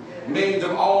 made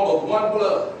them all of one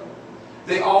blood.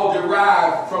 They all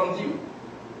derive from you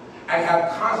and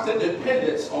have constant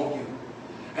dependence on you.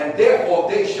 And therefore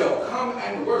they shall come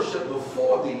and worship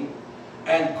before thee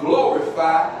and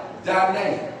glorify thy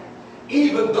name.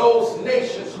 Even those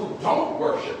nations who don't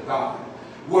worship God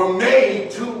were made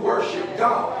to worship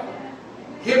God.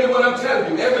 Hear me what I'm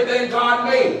telling you. Everything God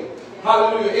made,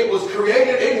 hallelujah, it was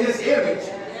created in his image,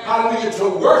 hallelujah, to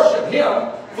worship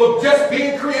him for just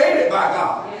being created by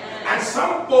God. And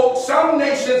some folks, some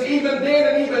nations, even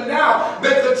then and even now,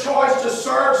 make the choice to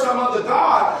serve some other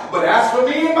God. But as for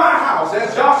me and my house,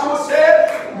 as Joshua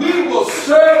said, we will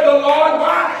serve the Lord.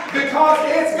 Why? Because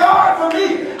it's God for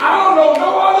me. I don't know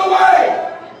no other way.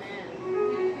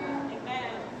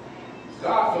 It's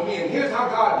God for me. And here's how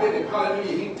God did it.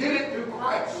 Hallelujah. He did it through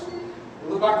Christ. It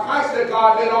was by Christ that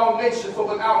God made all nations. For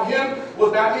without him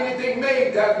was not anything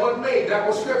made that was made. That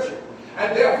was Scripture.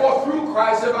 And therefore, through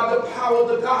Christ and by the power of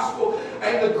the gospel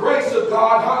and the grace of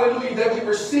God, hallelujah, that we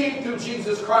receive through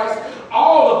Jesus Christ,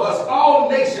 all of us, all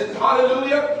nations,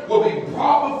 hallelujah, will be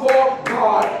brought before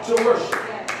God to worship.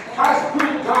 Christ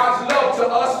proved God's love to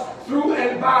us through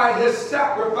and by his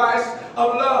sacrifice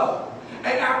of love.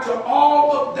 And after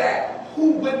all of that,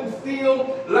 who wouldn't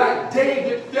feel like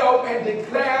David felt and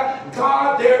declare,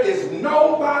 God, there is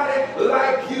nobody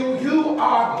like you. You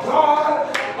are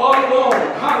God alone.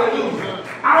 Hallelujah.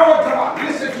 Our God,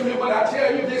 listen to me when I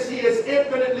tell you this, he is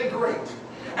infinitely great.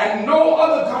 And no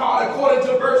other God, according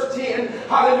to verse 10,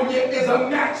 hallelujah, is a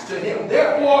match to him.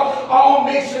 Therefore, all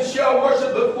nations shall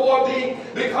worship before thee,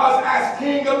 because as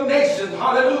King of nations,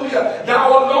 hallelujah, thou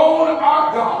alone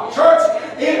art God. Church,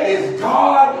 it is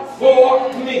God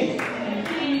for me.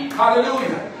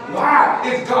 Hallelujah. Why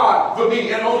is God for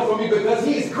me and only for me? Because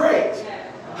he's great.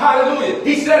 Hallelujah.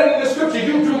 He said it in the scripture,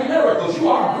 you do miracles. You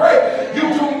are great. You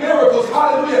do miracles.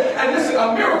 Hallelujah. And listen,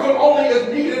 a miracle only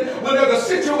is needed when there's a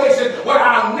situation where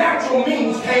our natural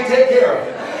means can't take care of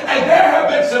it. And there have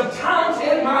been some times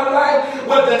in my life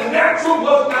where the natural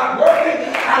was not working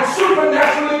and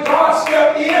supernaturally God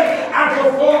stepped in and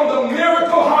performed the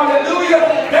miracle.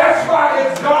 Hallelujah. That's why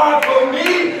it's God for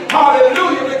me.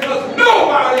 Hallelujah. Because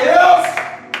nobody else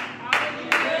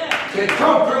can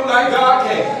come through like God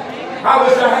can. I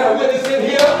wish I had a witness in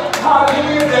here,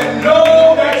 hallelujah, that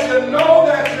know that you know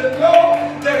that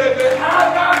if it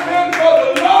had not been for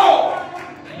the Lord,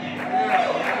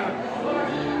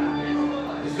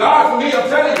 it's God for me, I'm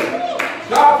telling you. It's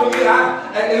God for me.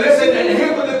 And listen, and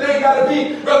here's what the thing got to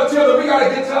be, Brother Taylor, we got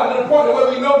to get to the point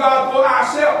where we know God for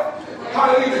ourselves.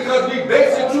 Hallelujah, because we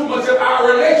base too much of our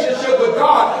relationship with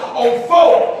God on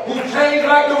folk who change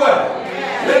like the weather.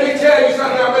 Let me tell you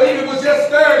something. I believe it was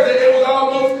just Thursday. It was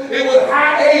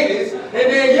high 80s. And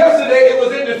then yesterday it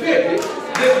was in the 50s.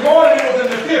 This morning it was in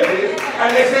the 50s. And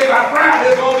they say by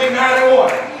Friday it's going to be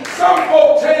 91. Some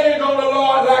folk change on the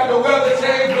Lord like the weather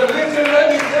changed. But listen,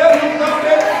 let me tell you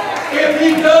something. If he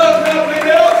does nothing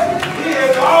else, he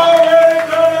has already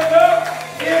done enough.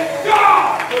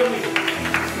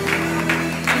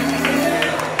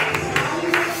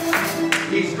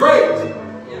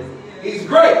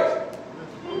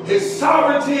 great. His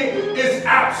sovereignty is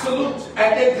absolute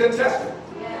and incontestable.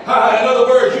 In other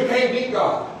words, you can't beat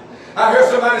God. I heard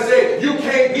somebody say, you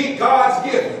can't beat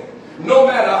God's giving, no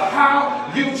matter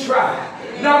how you try.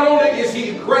 Not only is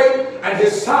he great and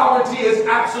his sovereignty is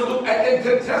absolute and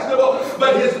incontestable,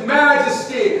 but his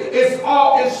majesty is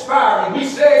awe-inspiring. We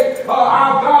say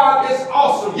our God is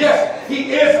awesome. Yes,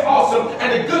 he is awesome.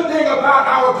 And the good thing about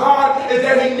our God is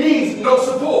that he needs no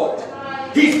support.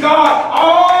 He's God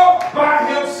all by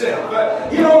himself.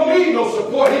 He don't need no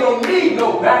support. He don't need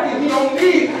no backing. He don't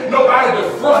need nobody to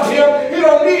front him. He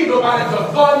don't need nobody to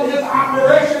fund his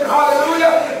operation.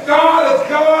 Hallelujah. God is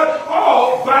God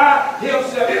all by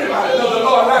himself. Anybody know the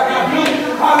Lord like I do?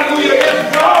 Hallelujah.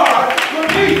 It's God for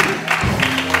me.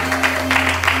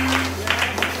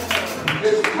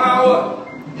 His power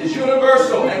is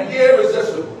universal and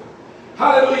irresistible.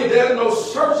 Hallelujah. There's no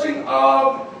searching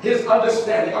of his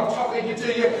understanding. I'm talking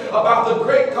to you about the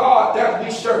great God that we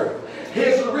serve.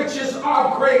 His riches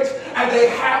are great and they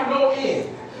have no end.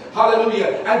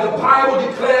 Hallelujah. And the Bible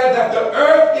declares that the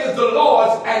earth is the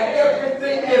Lord's and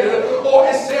everything in it, or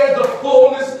it says the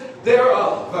fullness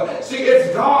thereof. See,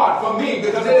 it's God for me,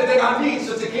 because anything I need,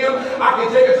 Sister Kim, I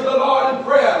can take it to the Lord in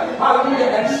prayer. Hallelujah.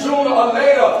 And sooner or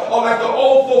later, or like the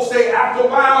old folks say, after a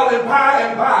while and by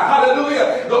and by.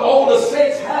 Hallelujah. The older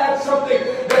saints had something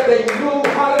that they knew.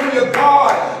 Hallelujah.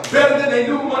 God better than they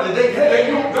knew money.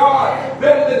 They knew God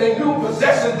better than they knew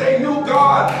possessions. They knew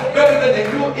God better than they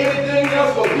knew anything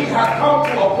else. But we have come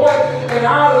to a point in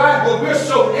our life where we're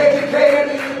so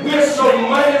educated, we're so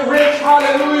money rich,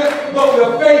 hallelujah, but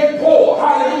we're faith poor,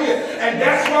 hallelujah. And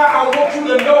that's why I want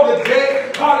you to know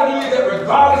today, hallelujah, that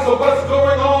regardless of what's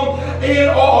going on in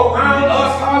or around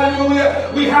us,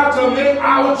 hallelujah, we have to make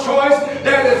our choice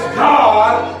that is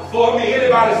God for me.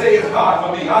 Anybody say it's God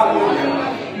for me?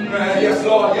 Hallelujah. Yes,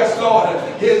 Lord. Yes, Lord.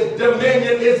 His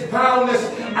dominion is boundless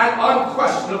and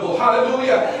unquestionable.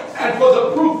 Hallelujah. And for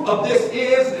the proof of this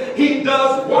is he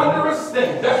does wondrous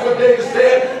things. That's what David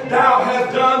said. Thou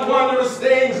hast done wondrous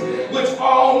things which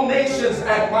all nations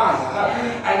admire.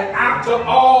 And after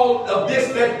all of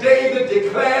this that David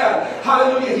declared,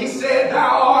 hallelujah, he said,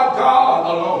 thou art God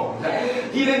alone.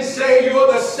 He didn't say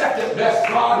you're the second best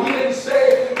God. He didn't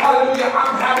say, hallelujah,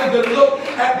 I'm having to look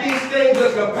at these things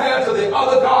as compared to the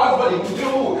other gods, but he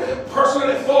knew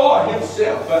personally for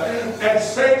himself. And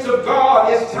saints of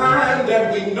God, it's time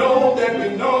that we know that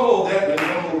there is no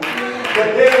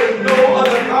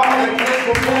other God that can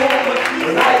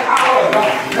perform like our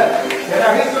God. Can I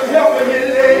get some help in here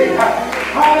today?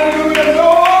 Hallelujah, no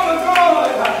other God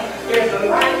is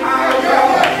like our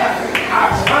God.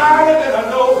 I've tried it and I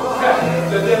know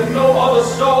that there's no other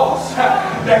source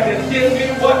that can give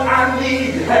me what I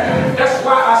need. That's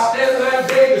why I stand there and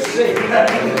David say,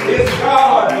 it's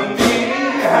God for me.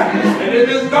 And if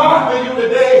it's God for you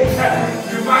today,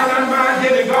 you might not mind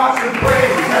giving God some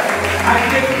praise and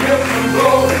giving him some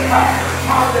glory.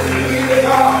 Hallelujah to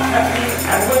God.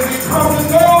 And when we come to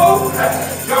know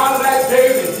God like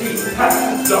David did,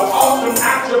 the awesome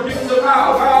attributes of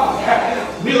our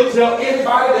God, we'll tell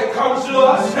anybody that comes to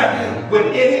us with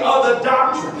any other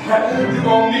doctrine. You're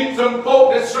going to meet some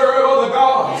folk that serve other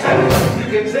gods. You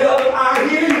can tell them, I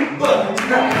hear you, but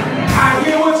I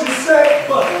hear what you say,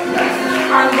 but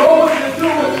I know what you're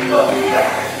doing, but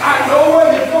I know where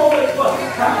you're going, but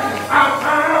I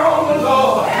found the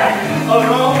Lord a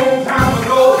long time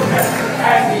ago,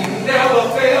 and he never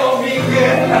failed me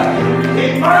yet.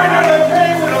 He might not have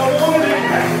came when I wanted it,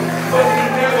 but he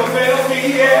never failed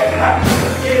me yet.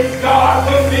 It's God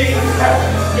for me.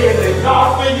 Is it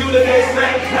God for you today,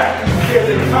 saints? Is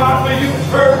it God for you,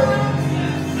 church?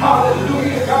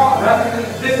 Hallelujah, God.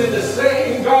 This is the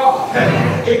same God.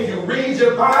 If you read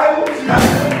your Bibles,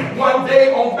 one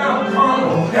day on Mount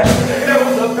Carmel, there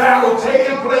was a battle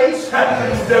taking place.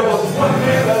 There was one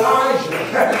man, Elijah,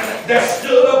 that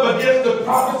stood up against the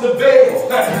prophets of Baal.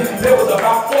 There was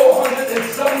about 400 and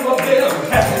some of them,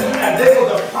 and they were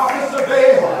the prophets of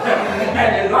Baal.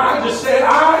 And Elijah said,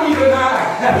 I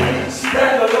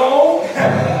stand alone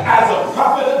as a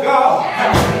prophet of God.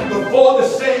 Before the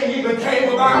saying even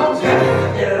came about,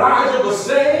 Elijah was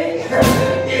saying,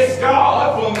 it's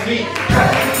God for me.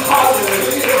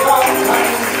 Hallelujah, God.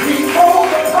 He told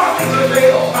the prophets of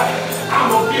Baal, I'm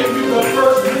going to give you the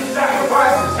first three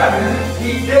sacrifices.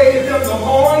 He gave them the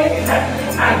morning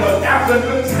and the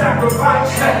afternoon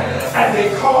sacrifice, and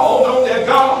they called on their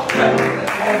God,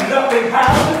 and nothing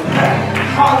happened.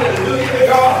 Hallelujah,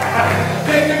 God.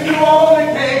 They can do all they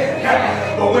can.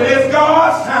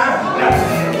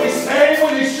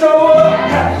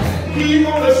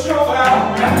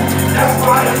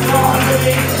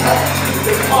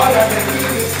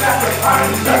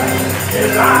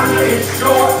 assignment is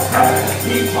short.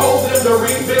 He told them to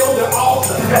rebuild the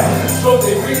altar. So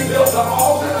they rebuilt the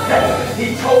altar.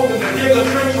 He told them to dig a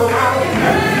trench around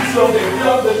it. So they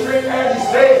dug the trench as he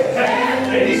said.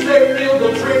 And he said, fill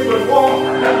the trench with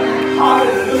water.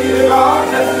 Hallelujah, God.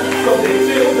 So they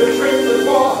filled the trench with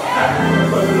water.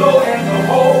 But lo and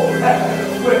behold,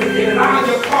 when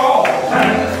Elijah called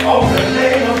on the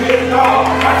name of his God,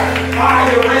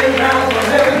 fire rained down from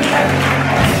heaven and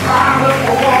dried up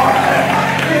the water.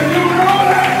 If you know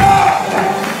that God,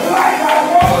 like I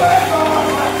know that God,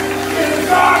 is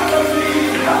God for me.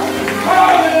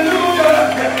 Hallelujah.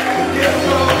 Yes,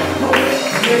 God.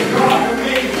 Is God for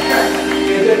me.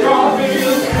 Is it God for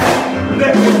you?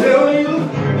 Let me tell you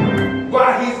why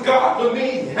he's God for me.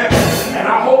 And I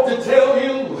hope to tell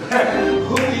you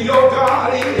who your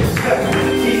God is.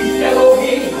 He's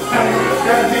Elohim.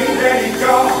 That means that he's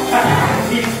God.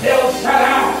 He's El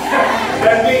Shaddai.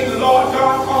 That means Lord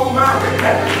God Almighty.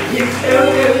 He's El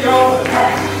Elyon,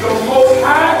 the Most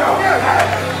High God.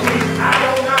 He's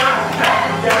Adonai.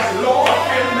 That's Lord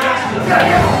and Master.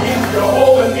 He's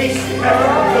Jehovah Nissi,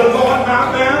 the Lord my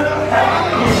banner.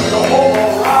 He's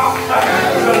Jehovah Rapha,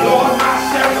 the Lord my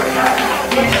shepherd.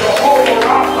 He's Jehovah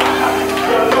Rapha,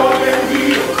 the Lord that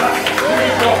heals.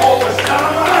 He's Jehovah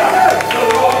Shammah, the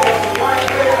Lord with the white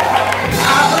hair.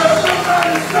 I heard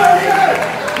somebody say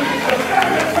he's the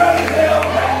very present help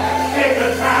in the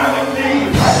time of need.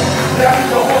 That's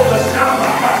Jehovah Shammah.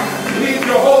 He's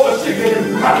Jehovah Shikkim,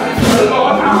 the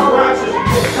Lord our righteousness.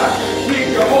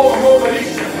 He's Jehovah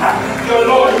Mogadishu, the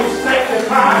Lord who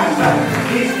sanctifies.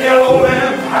 He's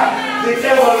Elohim, the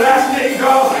everlasting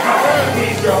God.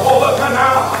 He's Jehovah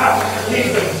Canal.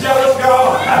 He's a jealous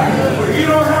God. But you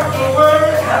don't have to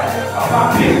worry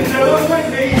about being jealous with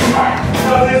me.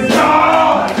 Because it's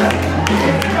God.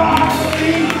 It's God for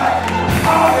me.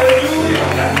 Hallelujah.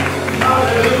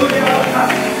 Hallelujah.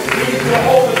 He's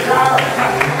Jehovah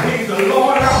Jireh. He's the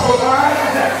Lord our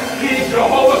provider. He's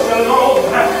Jehovah Shalom.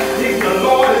 He's the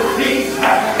Lord of peace.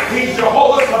 He's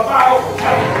Jehovah Sabaoth,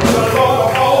 the Lord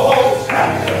of all hosts.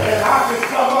 And I can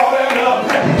sum all that up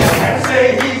and say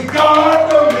he's God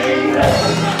for me.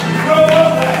 No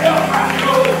other help I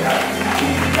know.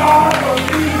 He's God for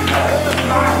me.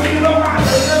 My healer, my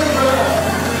deliverer.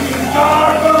 He's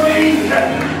God for me.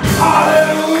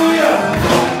 Hallelujah.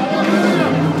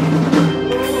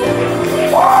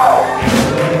 Wow.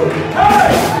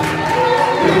 Hey!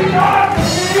 He's God for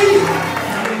me.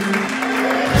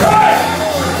 Hey!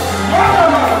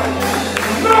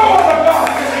 No other God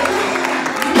can be.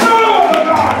 No other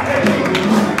God can be.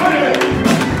 Wait a minute.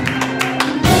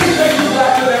 Let me take you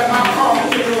back to that Mount Carmel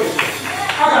situation.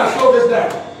 I gotta slow this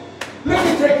down. Let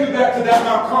me take you back to that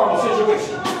Mount Carmel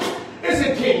situation. It's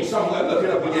in Kings somewhere. Look it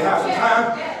up when you have some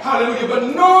time. Hallelujah. But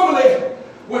normally,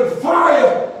 when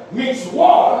fire meets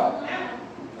water,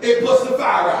 it puts the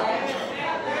fire out.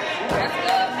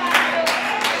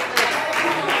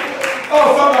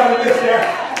 Oh, somebody missed that.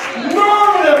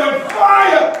 Normally, when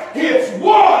fire hits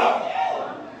water,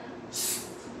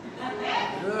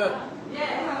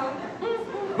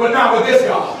 but not with this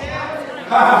God.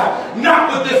 Not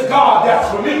with this God that's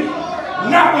for me.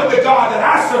 Not with the God that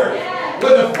I serve.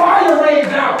 When the fire rains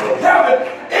down from heaven,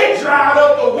 it dried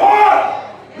up the water.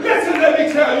 Listen, let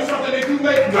me tell you something. If you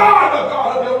make God the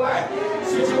God of your life,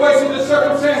 situations and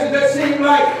circumstances that seem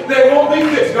like they won't be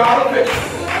fixed, God will fix it.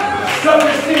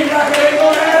 Something seems like it ain't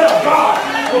going to add up. God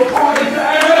will cause it to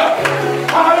add up.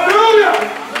 Hallelujah.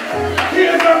 He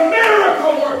is a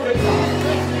miracle working God.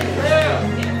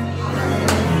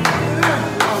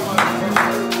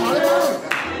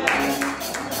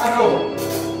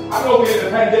 I know we're in the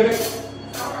pandemic.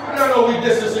 I know we're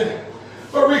distancing.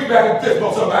 But reach back and fist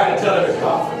bump somebody and tell them it's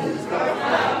God for you.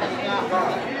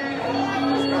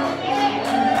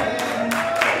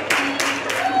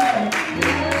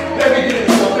 Let me get it.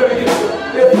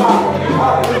 It's God for me.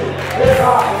 Hallelujah. It's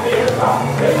God for me. It's God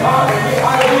for me.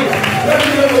 Hallelujah. Let me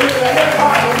get it. It's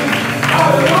God for me.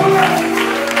 Hallelujah.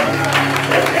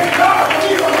 It's God for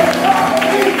me. It's God for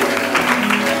me.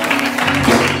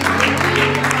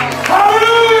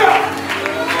 Hallelujah.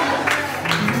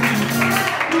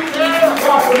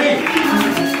 God for me.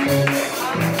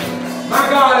 My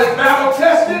God is battle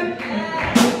tested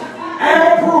and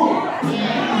approved.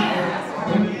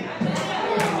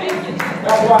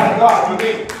 That's why it's God for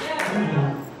me.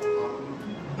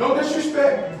 No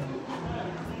disrespect.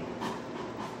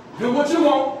 Do what you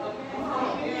want.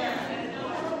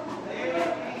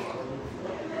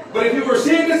 But if you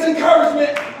receive this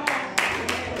encouragement,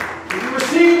 if you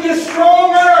receive this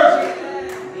strong urging,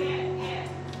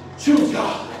 choose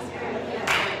God.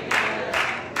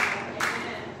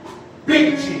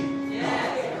 Big G.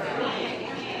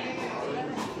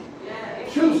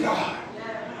 Choose God.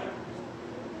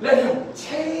 Let him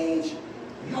change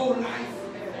your life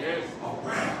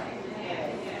around.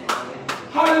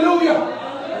 Hallelujah.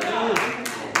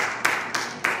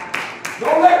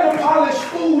 Don't let the polish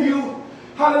fool you.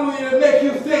 Hallelujah. To make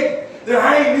you think that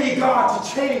I ain't need God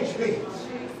to change me.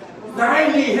 That I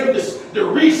ain't need him to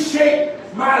reshape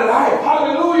my life.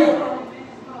 Hallelujah.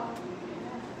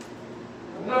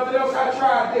 Nothing else I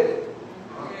tried did it.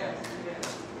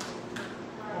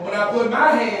 When I put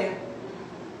my hand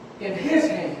in his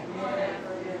hand,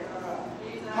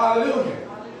 hallelujah,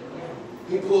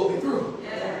 he pulled me through.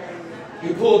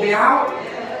 He pulled me out.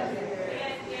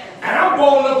 And I'm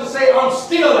bold enough to say I'm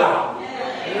still out.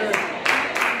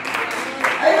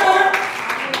 Amen.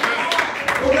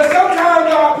 Because sometimes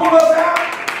God pull us out.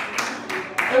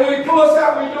 And when he pull us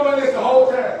out, we're doing this the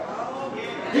whole time.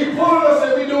 He pulling us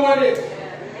and we're doing this.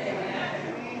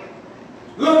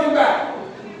 Looking back.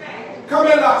 Come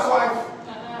in, Lot's wife.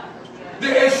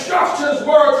 The instructions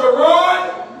were to run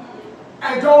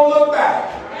and don't look back.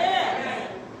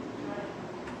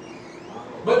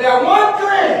 But that one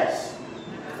glance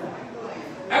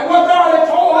at what God had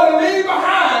told her to leave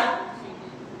behind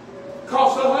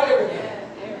cost her everything.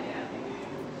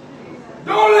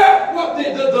 Don't let what the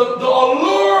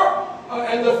allure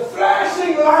and the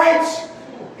flashing lights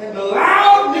and the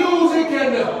loud music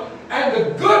and the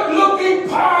good-looking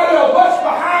part of what's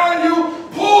behind you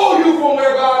pull you from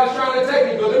where God is trying to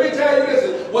take you. But let me tell you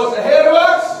this, what's ahead of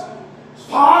us is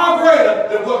far greater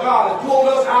than what God has pulled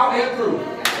us out and through.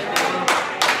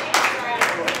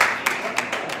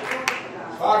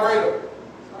 It's far greater.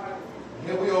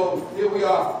 Here we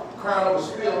are, crying over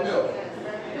spilled milk.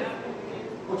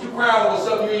 What you crying over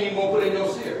something you ain't even going to put in your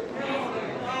cereal.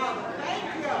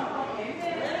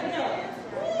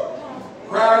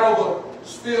 Crying over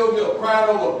spilled milk, crying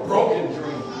over broken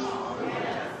dreams,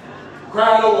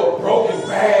 crying over a broken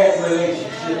bad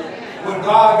relationship, when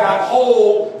God got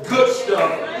whole good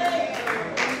stuff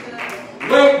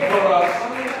waiting for us.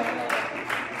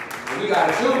 And we got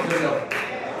to choose it.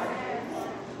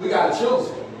 We got to choose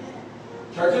it.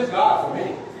 Church is God for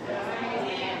me.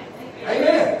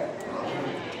 Amen.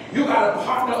 You got to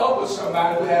partner up with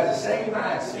somebody who has the same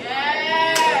mindset.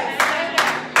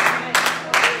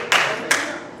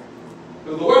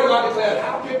 Because the Word of God declares,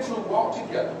 how can two walk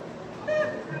together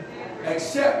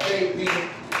except they be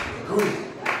agreed?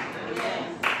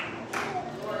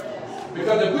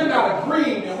 Because if we're not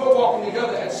agreeing and we're walking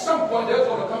together, at some point there's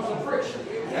going to come some friction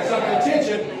and some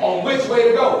contention on which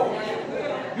way to go.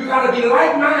 You got to be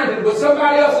like-minded with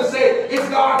somebody else and say, it's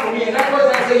God for me. And that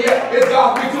person has to say, yeah, it's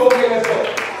God for me too. Okay, let's go.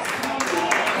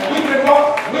 And we can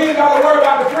walk. We ain't got to worry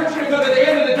about the friction because at the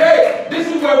end of the day, this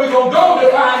is where we're going to go to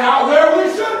find out where we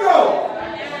should go.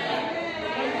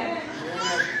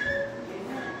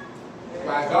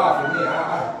 By God for me,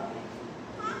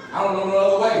 I don't know no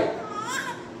other way.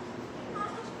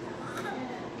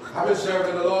 I've been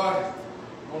serving the Lord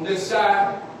on this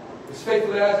side as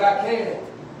faithfully as I can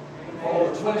for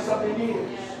over 20-something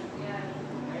years.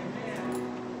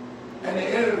 And the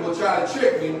enemy will try to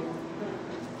trick me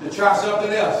to try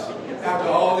something else after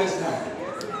all this time.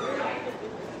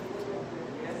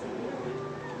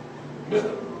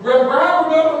 Mr. Reverend Brown,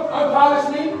 remember,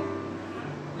 unpolished me?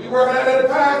 We working at the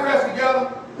pine crest together.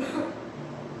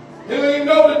 He didn't even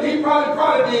know that he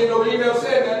probably didn't know, but he never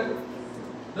said that.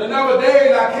 The number of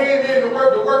days I came in to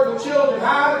work with children,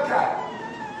 high as a kite.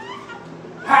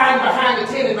 Hiding behind the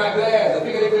tent in my glass. I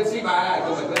figured they couldn't see my eyes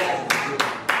because my glasses.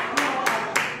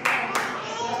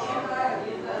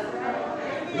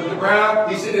 Mr. Brown,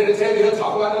 he sit at the table, he'll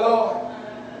talk about the Lord.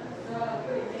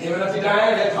 Him and Auntie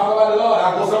Diane, they'll talk about the Lord.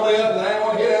 I'll go somewhere else and I ain't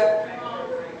want to hear that.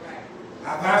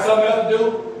 I'll find something else to do.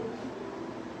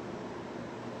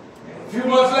 A few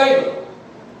months later,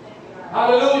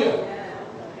 hallelujah,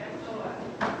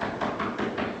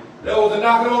 there was a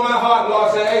knocking on my heart. The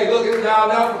Lord said, hey, look, it's now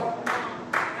nothing.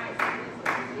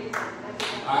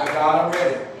 All right, God, I'm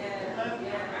ready.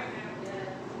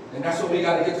 And that's what we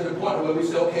got to get to the point where we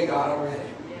say, okay, God, I'm ready.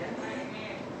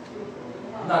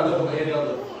 I'm not looking for any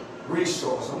other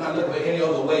resource. I'm not looking for any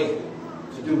other way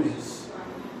to do this.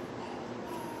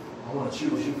 I want to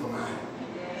choose you for mine.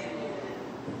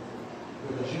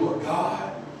 Because you are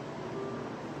God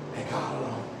and God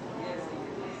alone.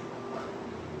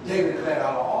 David declared,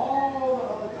 out of all the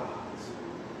other gods,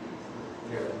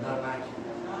 there is none like you.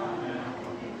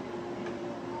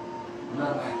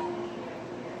 None like you.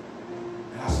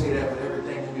 And I say that with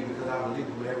everything in me because I believe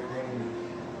it with everything in me.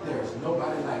 There is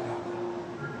nobody like our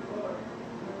God.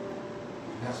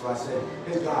 And that's why I say,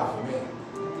 it's God for me.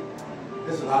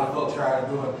 There's a lot of folks trying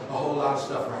to do a whole lot of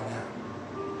stuff right now.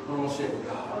 I don't want to share with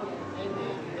God.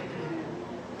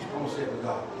 I'm going to say it with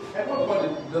God. At one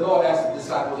point, the Lord asked the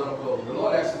disciples, the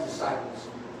Lord asked the disciples,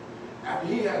 after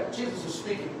Jesus was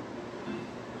speaking,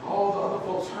 all the other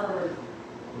folks heard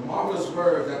the marvelous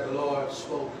words that the Lord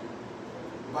spoke.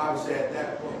 The Bible said at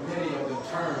that point, many of them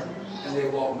turned and they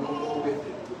walked no more with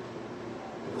it.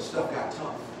 Because stuff got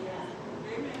tough.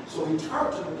 So he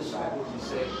turned to the disciples and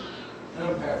said, and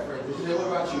I'm paraphrasing, he said, what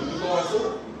about you? You going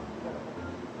too?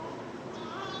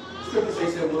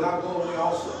 Scripture said, will I go away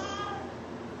also?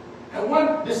 And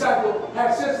one disciple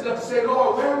had sense enough to say,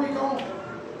 Lord, where are we going?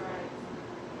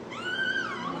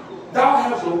 Thou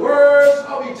hast the words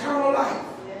of eternal life.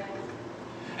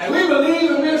 And we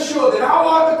believe and we are sure that thou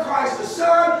art the Christ, the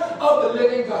Son of the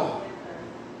living God.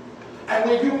 And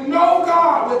when you know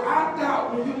God without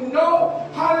doubt, when you know,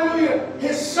 hallelujah,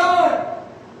 his Son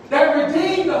that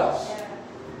redeemed us,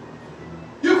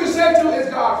 you can say to it's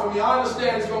God for me. I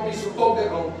understand there's going to be some folk they're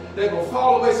going to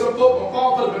fall away. Some folk going to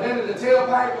fall for the banana in the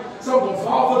tailpipe. Some going to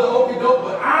fall for the okie doke.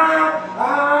 But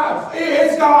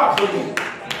it's God for me.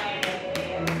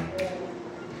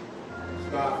 It's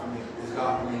God for me. It's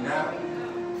God for me now.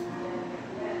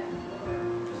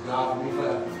 It's God for me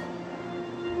forever.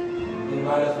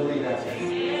 Anybody else believe that today?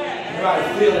 Anybody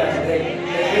feel that today?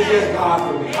 It's just God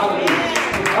for me. Hallelujah.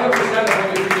 I understand that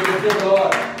when you give the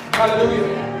Lord.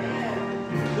 Hallelujah.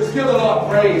 Just give the Lord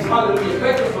praise. Hallelujah.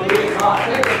 Thank you for being God.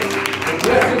 Thank you for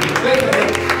blessing you. Thank you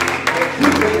for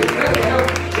keeping you. Thank you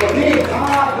for being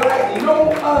God like no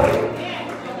other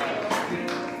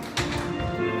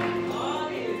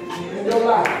in your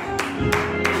life.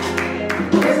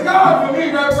 It's God for me,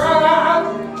 Reverend Brown.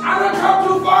 I don't come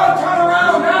too far to turn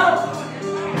around now.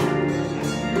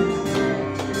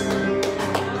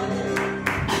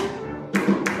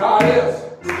 God is.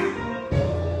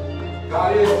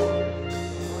 God is.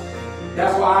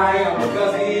 That's why I am,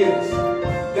 because he is.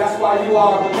 That's why you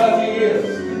are, because he is.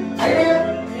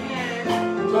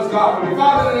 Amen? Trust God for me.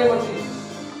 Father, in the name of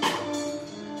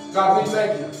Jesus. God, we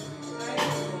thank you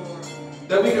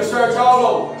that we can search all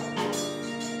over.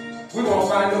 We won't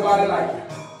find nobody like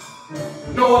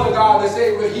you. No other God that's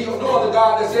able to heal. No other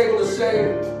God that's able to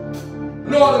save.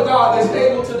 No other God that's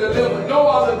able to deliver. No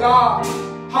other God,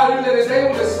 hallelujah, that is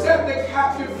able to set the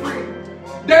captive free.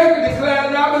 David declared,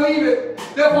 and I believe it.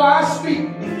 Therefore I speak,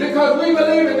 because we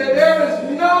believe it, that there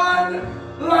is none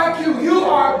like you. You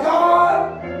are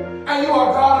God, and you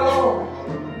are God alone.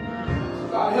 So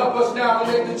God, help us now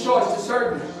to make the choice to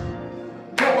serve you.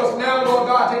 Help us now, Lord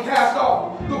God, to cast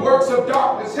off the works of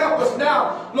darkness. Help us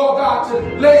now, Lord God, to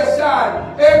lay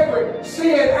aside every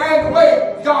sin and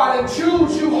weight, God, and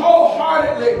choose you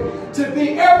wholeheartedly to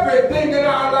be everything in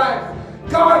our life.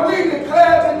 God, we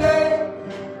declare today,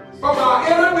 from our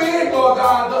inner being, Lord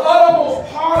God, the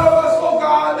uttermost part of us, oh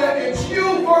God, that it's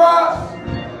you for us,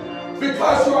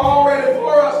 because you're already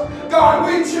for us. God,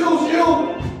 we choose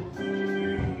you.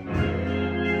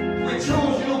 We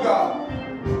choose you, God.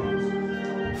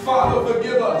 Father,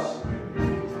 forgive us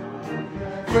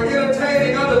for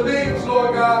entertaining other things,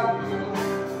 Lord God,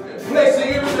 and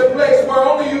placing you in the place where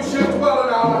only you should dwell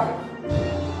in our life.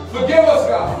 Forgive us,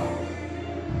 God,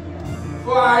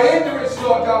 for our ignorance,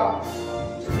 Lord God.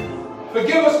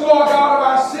 Forgive us, Lord God, of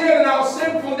our sin and our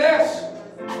sinfulness.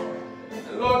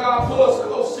 And Lord God, pull us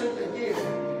closer again.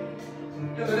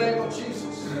 In the name of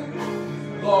Jesus.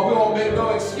 Lord, we won't make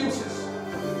no excuses.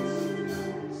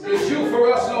 It's you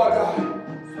for us, Lord God.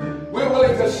 We're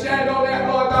willing to stand on that,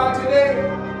 Lord God, today.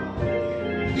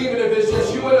 Even if it's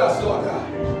just you and us, Lord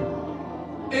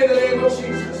God. In the name of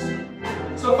Jesus.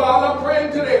 So, Father, I'm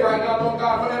praying today right now, Lord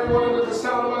God, for everyone under the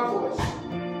sound of my voice,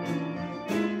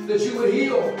 that you would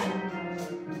heal.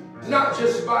 Not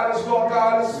just bodies, Lord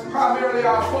God, it's primarily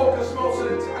our focus most of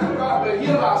the time, God, but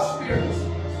heal our spirits.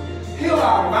 Heal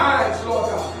our minds, Lord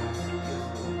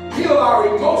God. Heal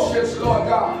our emotions, Lord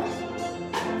God.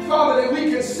 Father, that we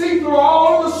can see through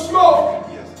all of the smoke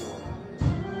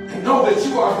and know that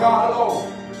you are God alone.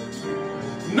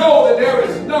 Know that there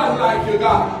is none like you,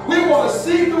 God. We want to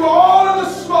see through all of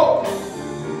the smoke.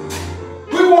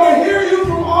 We want to hear you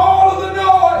through all of the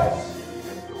noise.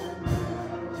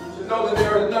 Know that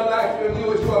there is none like you, and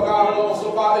you are God alone.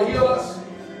 So, Father, heal us,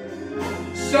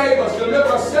 save us,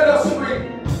 deliver us, set us free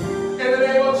in the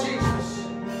name of Jesus.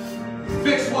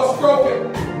 Fix what's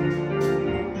broken,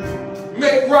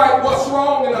 make right what's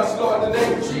wrong in us, Lord, in the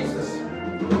name of Jesus.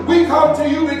 We come to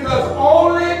you because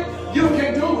only you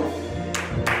can do it.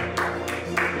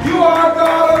 You are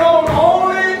God alone,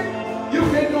 only you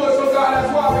can do it. So, God,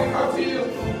 that's why we come to you.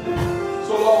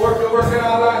 So, Lord, work your work in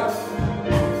our life.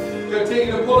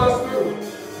 Continue to pull us through.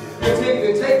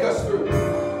 Continue to take us through.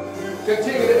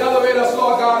 Continue to elevate us,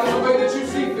 Lord God, in the way that you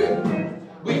see fit.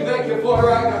 We thank you for it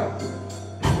right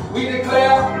now. We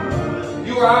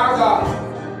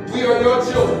are your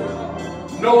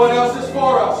children. No one else is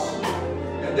for us.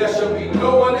 And there shall be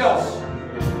no one else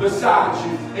besides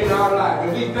you in our life.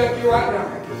 And we thank you right now.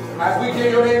 As we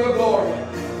give your name the glory,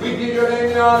 we give your name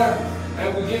the honor,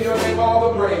 and we give your name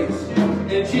all the praise.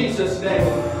 In Jesus' name,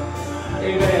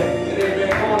 amen and amen.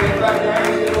 Come on, everybody, your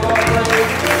hands in the Lord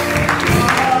praise.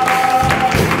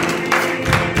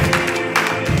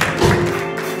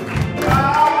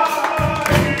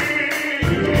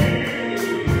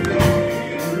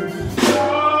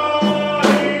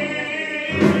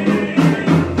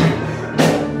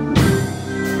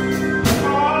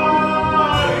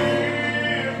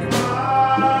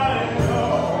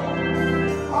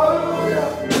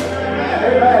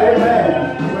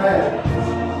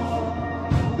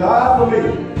 God for me.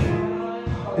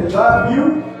 It's God for you.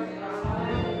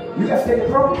 You got to take it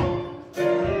personal.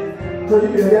 So you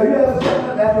can have you ever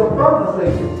said that's your personal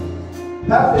Savior.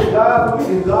 Pastor said God for me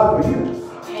is God for you.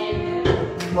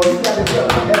 So you got to accept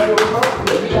that's your personal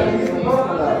Savior. You got to use the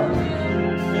personal God.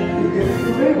 It's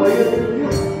for me, but it's for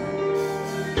you.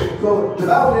 So the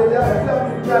Bible says that accept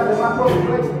you as my personal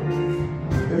Savior.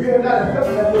 If you have not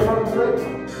accepted that's your personal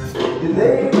Savior,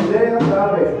 today is the day of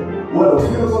salvation. What a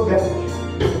beautiful message.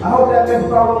 I hope that message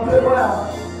follows good ground.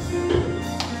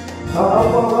 I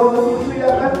hope those who see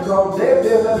that message from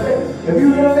if you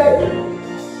hear today,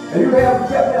 and you have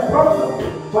kept that personal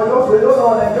for your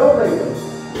Lord and your Savior,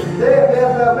 today if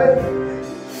there's salvation,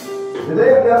 today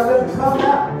if there's salvation coming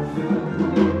out,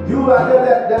 you out there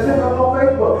that live on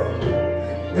Facebook,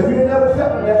 if you never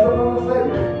accepted that your Lord and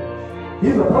Savior,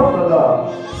 He's a personal God.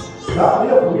 God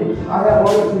lives for me. I have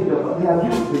always seen Him, but He has you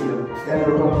to see Him and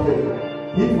your personal Savior.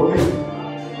 He's for me.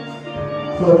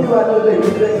 So if you out there today,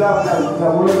 you say God has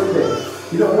that word today.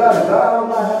 You know, God is God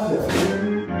Almighty Himself.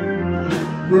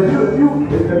 If you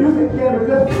can't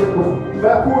resist with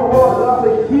baptism of water, God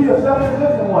says He is a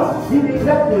self-existent one. He needs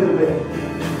that to today.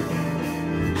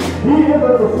 He is a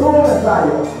true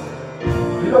Messiah.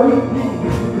 You know, he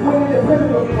went in the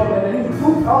principle and he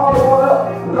scooped all the water up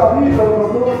because He's a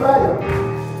true Messiah.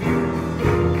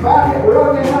 We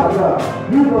all get out of God.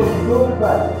 He's a true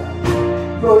Messiah.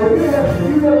 So if you have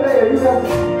seen Him as your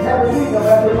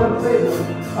Lord and Savior, you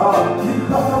can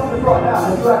come to the front now,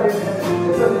 and you out there and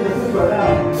in the right now,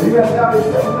 and you have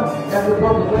salvation as your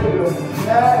Lord and Savior.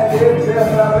 And there's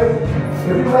salvation.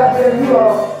 If you out there and you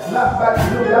are not back to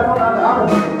do that, I'm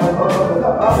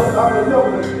the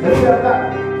children, and you have not,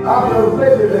 I'm the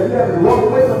Savior, that you have to walk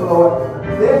away from the Lord,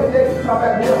 then they can come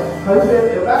back to Him. Because He said,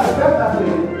 if I confess not to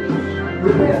you,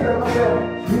 repent,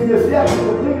 you just death to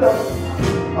complete us.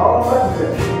 All of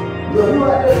that. So you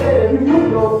out there today, if you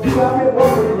go, you out here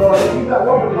working with the Lord, if you not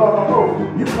working with the Lord no more,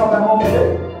 you can come back home today.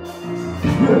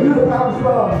 You're the power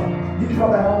strong, you can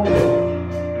come back home today.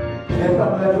 And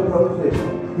something that your brother said.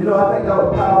 You know, I think that was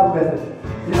a powerful message.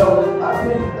 You know, I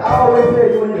always say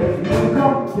when you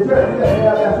come to church, you got to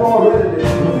have that song ready to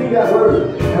see that word.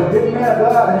 And this man of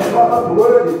God has brought up the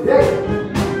word today.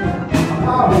 A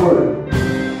powerful word.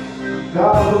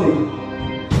 God will believe.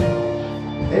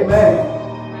 Amen.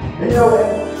 And you know,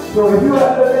 so if you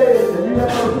out there today and you have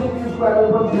never seen Jesus Christ as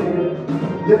a Savior,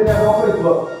 living that on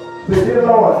Facebook, say, dear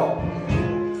Lord,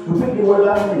 repeat your word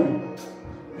out of me.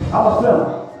 I'm a sinner.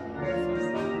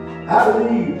 I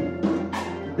believe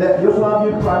that your Son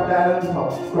Jesus Christ died on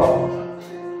the cross.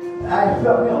 I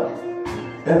accept Him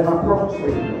as my personal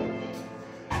Savior.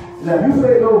 Now if you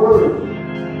say those words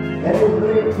and you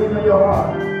believe in your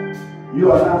heart, you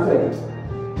are not saved.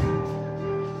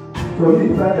 So you need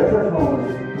to find that church home.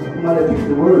 Somebody teach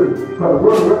the word, because the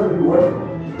word works if you work.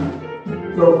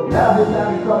 So now this time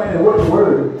you come in and work the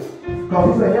word. Because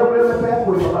He said, help every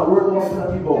pathway, but my word won't come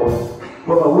to you, boys.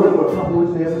 But my word will come to what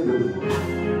He says to do.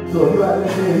 So if you out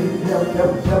there saying, never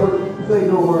say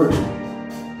no word,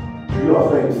 you are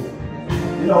saved.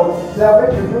 You know,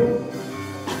 salvation is free,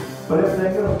 but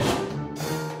everything else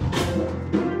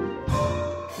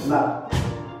is not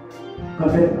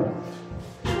conditional.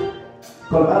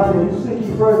 Because I said, you seek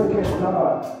ye first the kingdom of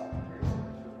God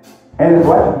and His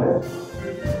righteousness.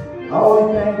 All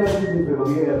these things that you do will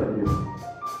be added to you.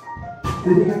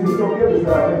 See, He don't give you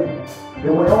salvation.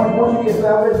 Then once you get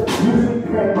salvation, you seek the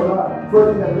kingdom of God. First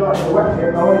thing that God and righteousness,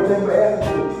 and all these things will add to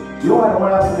you. You don't have to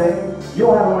run after things. You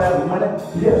don't have to run after money.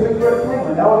 You just seek first the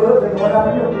kingdom, and all the other things run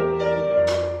after you.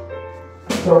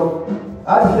 So I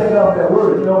just take off that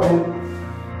word, you know, and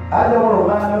I just want to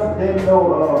remind us today, you know,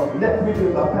 next week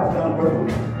is our Pastor John's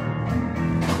birthday.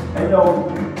 And you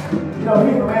know,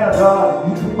 he's a man of God.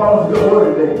 He follows the good word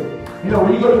today. You know,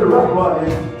 when you go to the restaurant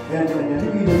and you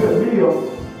eat a good meal,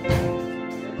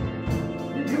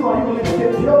 you're going to leave the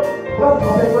kitchen up. What's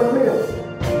going to pay for the meal?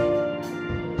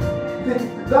 See,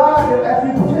 God can ask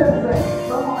you for 10%.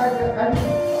 Someone ask you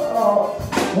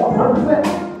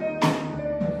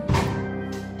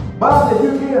 1%. Bible says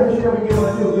you give, he shall be given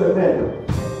unto you a good measure.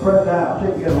 Press down,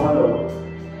 shake together, one over.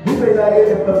 He says like if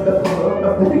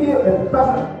you give, if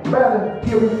Pastor Brandon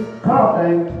give you common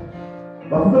things,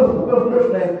 or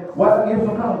Philip thing, why don't you give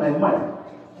some common things, money?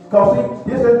 Because see,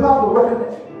 this is impossible working.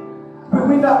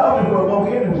 We're not of this world, but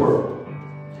we're in this world.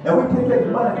 And we can take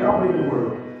the money and operate in the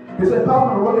world. It's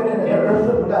impossible to work in the earth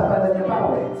system without finding your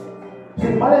power. See,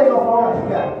 money ain't gonna fall out you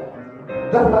got it.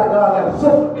 That's why God got a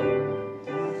system.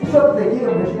 Something they give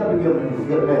them, she got to give them a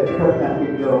good bed. The person that we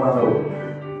can get around over.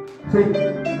 See,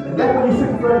 and that's when you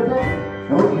seek the first thing.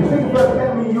 And when you seek the first thing,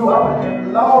 means you are in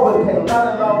the law of the kingdom, not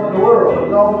in the law of the world, but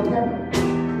the law of the kingdom.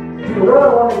 See, the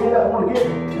world want to get up, want to get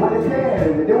what they can, and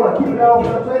they want to keep it all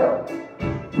for themselves.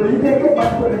 So you can't get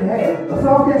money put in your hand. A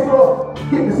son can't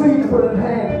get the seed to put in his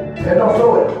hand and don't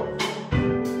sow it.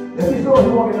 If he sows,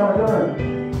 he won't get no return.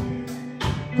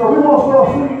 So we want to sow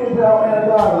seed into our man of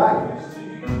God's life.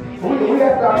 We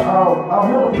asked our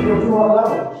members to give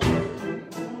 $200.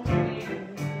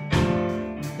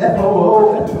 That's for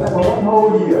one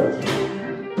whole year.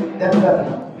 That's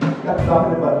nothing. That's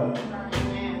stopping the button.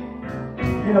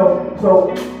 You know, so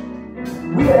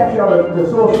we asked y'all to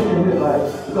sow seed in his life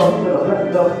because he's been a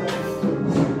blessed us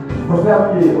for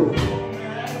 7 years.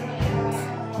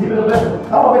 He's been a blessing. I'm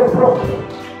going to make it personal.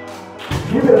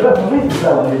 He's been a blessing me for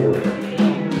 7 years.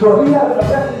 So if he hasn't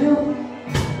blessed you,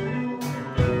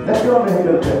 that's your only hate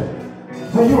of that.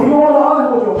 So you want to honor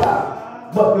him with your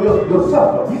mouth, but your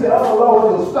suffering. He said, I'm the Lord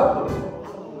with your suffering.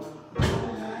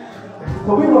 So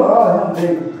we want to honor him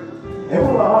today. And we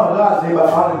want to honor God today by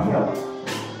honoring him.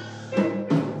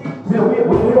 See, we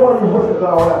don't want to worship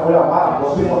God with our mouth,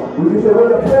 but we say, well,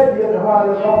 your prayer is the heart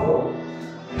is also.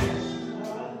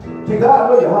 See, God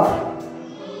knows your heart.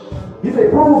 He said,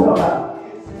 prove him out.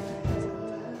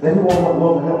 Then he won't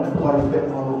want to help him while he's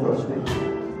betting on the first thing.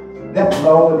 That's the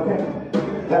law of the kingdom.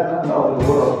 That's not the law of the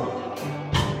world.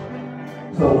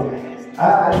 So, I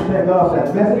just thank God for that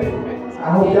message. I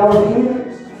hope y'all receive it.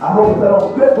 I hope it's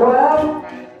on good ground.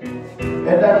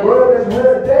 And that word that you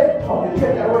heard today, I want you to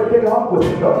take that word and take it home with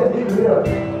you. Don't just leave it here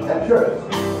at church.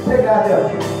 Take it out there.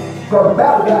 Because the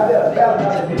battle's out there. The battle's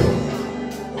not in here.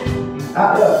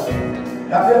 Out there.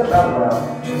 Out there, the battleground.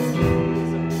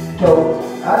 So,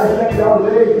 I just thank y'all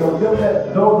today. You know, give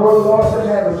that those Lord, send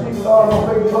that receive the Lord on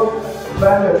Facebook,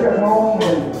 find their church home,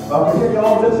 and continue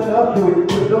on listening up to it.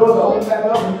 The doors are open back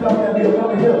up, and you come here and be a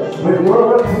member here. With the word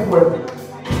working, he's working.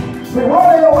 See,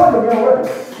 word ain't gonna work if you're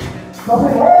working. So,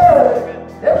 see, word,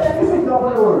 everything you see comes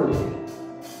from the word.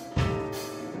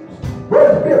 Word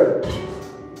is spirit.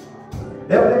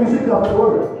 Everything you see comes from the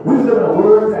word. We live in a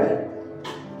word time.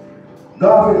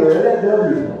 God said, let that devil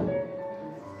use them.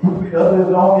 He speak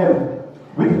others on him.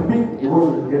 We can speak the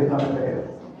word and get it coming to pass.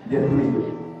 Just believe it.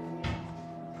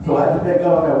 So I just thank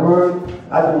God for that word.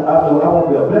 I want to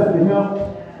be a blessing to him.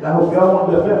 And I hope y'all want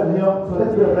to be a blessing to him. So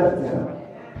let's be a blessing to him.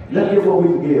 Let's give what we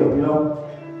can give, you know,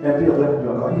 and be a blessing to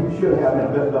him. He should have been a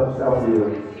blessing up for 7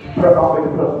 years. I'll make a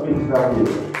plus for me for 7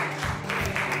 years.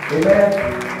 Amen.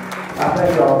 I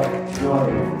thank y'all for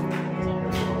joining me.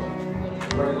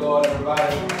 Praise the Lord,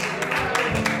 everybody.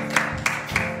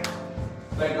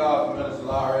 Thank God for Minister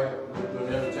Larry for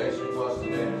an invitation to us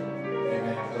today.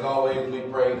 Amen. As always, we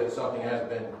pray that something has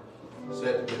been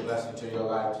said to be a blessing to your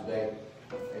life today.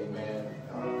 Amen.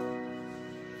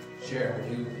 Sharing with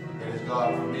you that it's God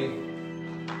for me.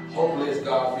 Hopefully it's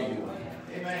God for you.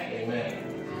 Amen. Amen.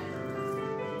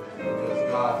 Because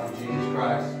God through Jesus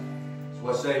Christ is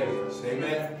what saves us.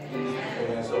 Amen.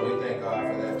 Amen. So we thank God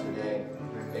for that today.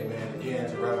 Amen. Again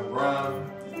to Reverend Brown.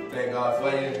 Thank God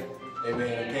for you.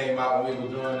 Amen. It came out when we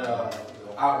were doing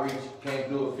outreach. Came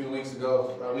through a few weeks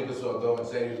ago, a week or so ago, and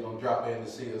said he was going to drop in to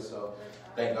see us. So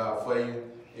thank God for you.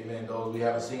 Amen. Those we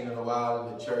haven't seen in a while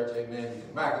in the church. Amen.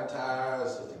 McIntyre,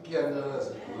 Sister Kendra,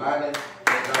 Sister Lonnie.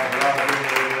 Thank God for all being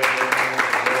here.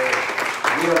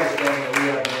 We understand that we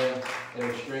have been in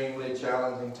extremely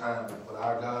challenging times, but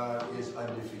our God is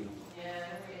undefeated.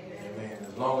 Amen.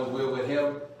 As long as we're with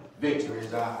him, victory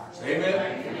is ours.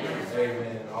 Amen.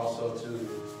 Amen. Also to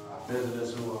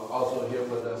visitors who are also here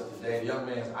with us today. The young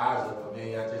man's eyes are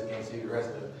familiar. I just can't see the rest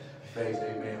of the face.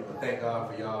 Amen. But thank God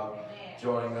for y'all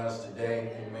joining us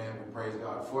today. Amen. We praise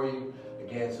God for you.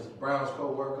 Again, Sister Brown's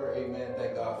co-worker. Amen.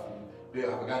 Thank God for you.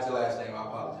 Bill, I forgot your last name. I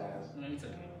apologize.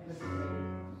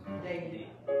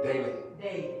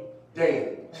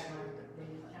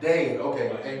 Dave. Okay.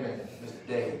 Amen. Mr.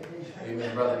 Dave.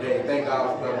 Amen. Brother Dave. Thank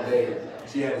God for Brother Dave.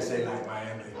 She had to say like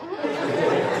Miami.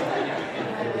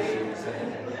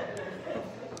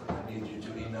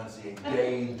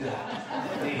 Dave.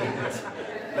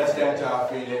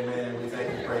 feet, amen. We thank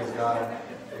and praise God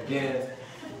again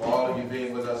for all of you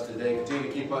being with us today. Continue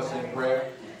to keep us in prayer.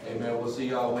 Amen. We'll see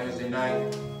y'all Wednesday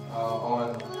night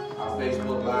on our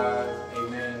Facebook Live.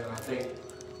 Amen. And I think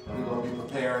we're going to be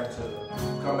preparing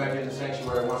to come back in the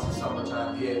sanctuary once the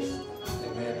summertime hits.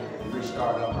 Amen. And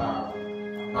restart up our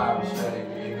Bible study.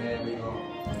 Amen. We're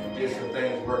going to get some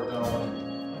things worked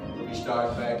on. We'll be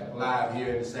starting back live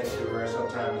here in the sanctuary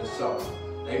sometime this summer.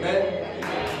 Amen.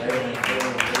 Amen.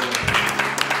 Amen.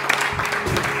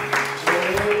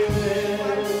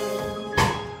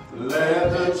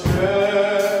 Let the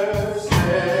church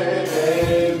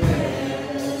say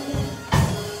amen.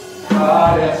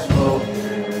 God has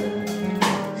spoken.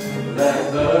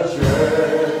 Let the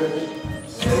church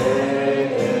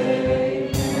say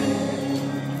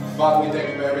amen. Father, we thank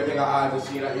you for everything our eyes have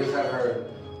seen, our ears have heard.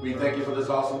 We thank you for this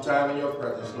awesome time in your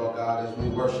presence, Lord God, as we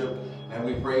worship and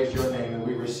we praise your name and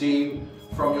we receive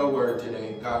from your word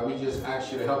today. God, we just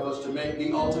ask you to help us to make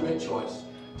the ultimate choice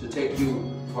to take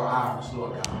you for ours,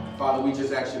 Lord God. Father, we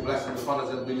just ask you blessings upon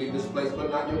us as we leave this place,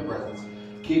 but not your presence.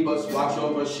 Keep us, watch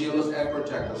over us, shield us, and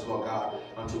protect us, Lord God,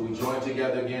 until we join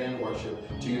together again in worship.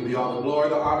 To you be all the glory,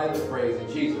 the honor, and the praise.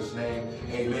 In Jesus' name,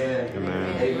 amen.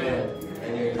 Amen. Amen.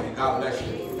 And amen. God bless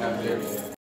you. Have a good day.